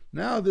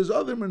 Now there's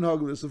other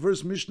minhagim. That's the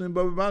first Mishnah in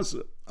Bava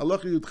Basra.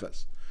 Halacha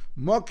Yudches.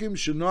 Mokim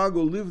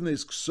shenago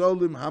livnes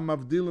ksolim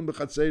hamavdilim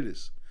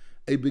b'chatzeris.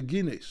 A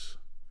beginnes.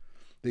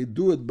 They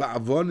do it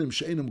ba'avonim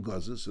she'enim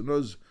gazes, and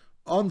those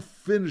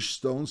unfinished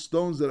stones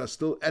that are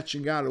still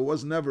etching out. It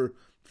was never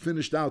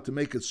finished out to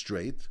make it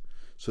straight,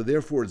 so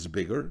therefore it's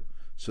bigger.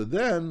 So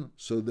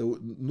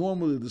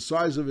normally the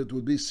size of it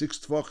would be 6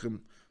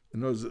 tvachim.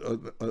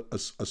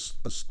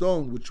 A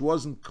stone which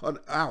wasn't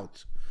cut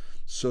out,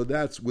 so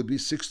that would be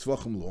 6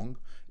 tvachim long.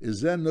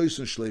 Is then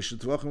noisen shleisha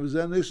tvachim? Is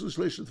then noisen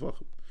shleisha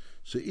tvachim?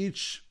 So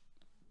each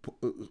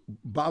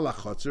bala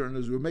chotzer, and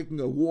as we're making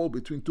a wall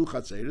between 2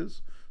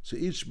 chatzeres, so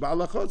each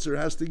bala chotzer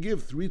has to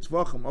give 3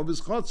 tvachim of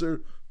his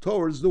chotzer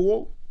towards the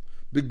wall.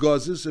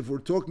 Because if we're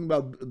talking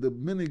about the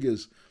minig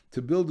is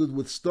to build it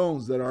with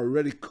stones that are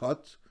already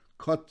cut,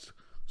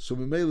 so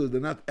Mimela,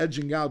 they're not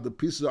edging out, the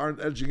pieces aren't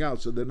edging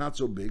out, so they're not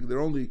so big, they're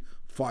only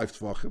 5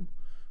 tvachim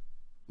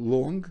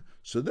long,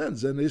 so then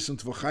zenesen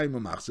tvachayim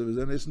machzav,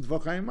 zenesen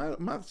tvachayim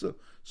machzav.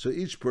 So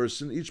each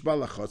person, each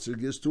balachotzer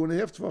gives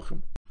 2.5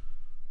 tvachim.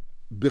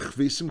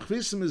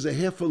 Chvisim is a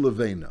half a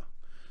levena.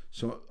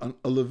 So a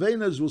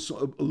levena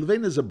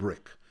is a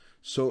brick.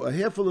 So a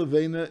half a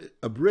levena,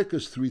 a brick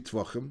is 3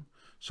 tvachim,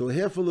 so a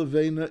half a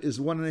levena is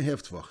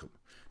 1.5 tvachim.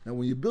 Now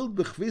when you build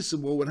bechvisim,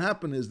 what would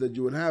happen is that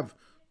you would have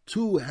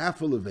 2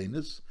 half a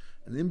levenas,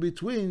 and in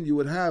between you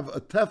would have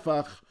a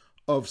tefach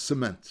of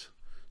cement.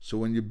 So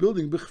when you're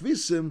building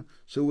bechvisim,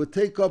 so it would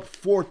take up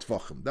 4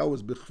 tvachim. That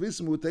was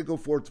bechvisim, would take up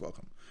 4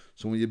 tvachim.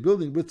 So when you're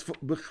building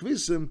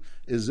bechvisim,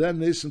 is then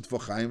nesen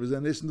tvachayim, is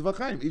then nesen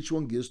tvachayim. Each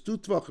one gives 2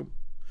 tvachim.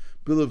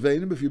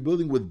 Bilavenim, if you're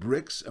building with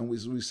bricks, and we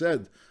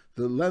said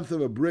the length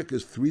of a brick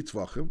is 3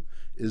 tvachim,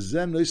 is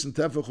then nesen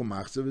tefach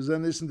umachzav, is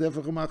then nesen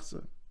tefach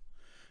umachzav.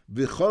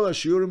 V'chol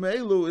hashiurim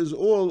eilu is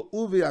all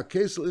uvi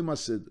hakesel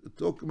imasid.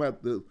 Talking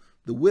about the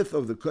width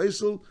of the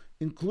kesel,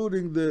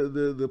 including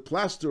the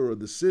plaster or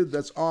the sid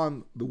that's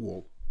on the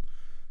wall.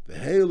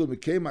 V'heilu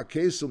became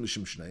hakesel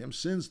mishim shneim.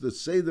 Since the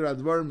seder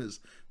advarim is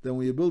that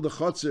when you build a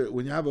chotzer,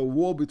 when you have a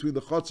wall between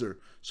the chotzer,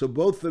 so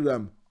both of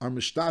them are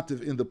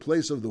mishtativ in the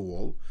place of the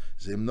wall.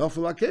 Zim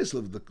nofel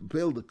hakesel. If the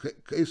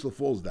kesel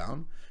falls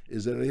down,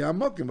 is that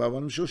yamokim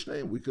v'avanim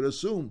shoshneim. We could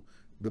assume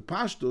the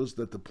pashtos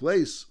that the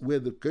place where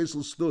the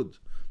kesel stood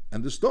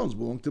and the stones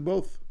belong to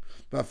both.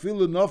 Even if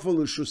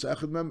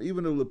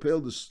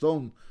the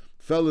stone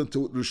fell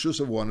into rishus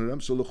of one of them,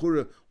 so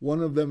l'chura,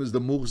 one of them is the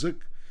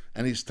muhzik,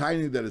 and he's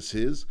tiny that it's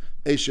his.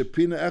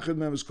 Eshepina echad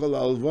mem is called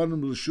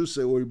alvanim l'shuse,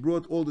 or he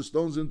brought all the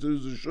stones into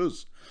his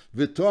rishus.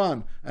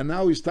 V'toan, and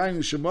now he's tiny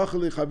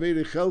shemachali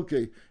chaveri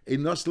chelke a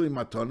nasli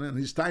matana, and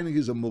he's tiny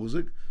he's a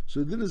muhzik.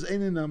 So then is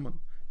einin naman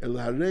el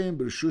hareim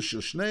b'rishus shel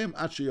shneim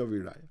at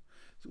sheyavirayim.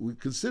 We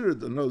considered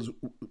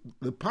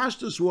the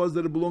pashtus was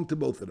that it belonged to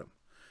both of them.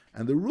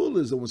 And the rule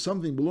is that when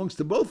something belongs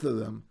to both of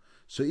them,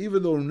 so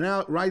even though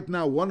right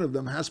now one of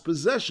them has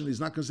possession, he's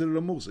not considered a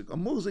muhzik. A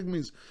muhzik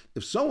means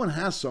if someone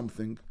has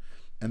something,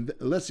 and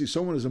let's say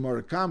someone is a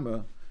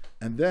marakama,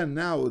 and then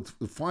now it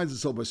finds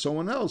itself by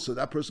someone else, so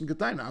that person can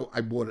tie, now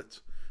I bought it.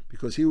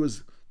 Because he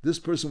was this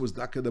person was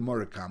Daka the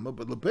Morakama,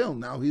 but Lepel,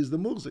 now he's the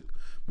Muzik.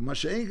 But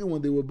Masha'enka,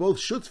 when they were both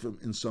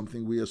Shutfim in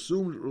something, we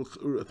assumed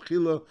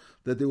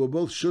that they were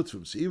both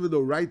Shutfim. So even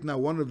though right now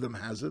one of them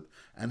has it,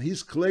 and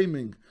he's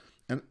claiming,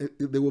 and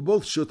they were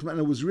both Shutfim, and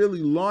it was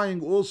really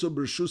lying also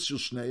B'Rishus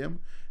Shneim,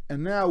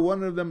 and now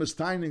one of them is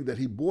tining that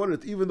he bought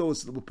it, even though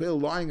it's the Lepel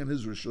lying in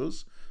his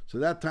Rishus. So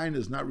that taina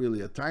is not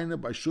really a taina.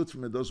 By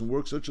Shutfim, it doesn't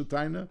work such a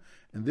taina.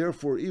 And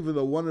therefore, even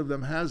though one of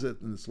them has it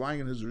and it's lying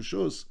in his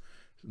Rishus,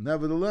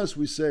 nevertheless,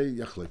 we say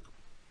Yachlik.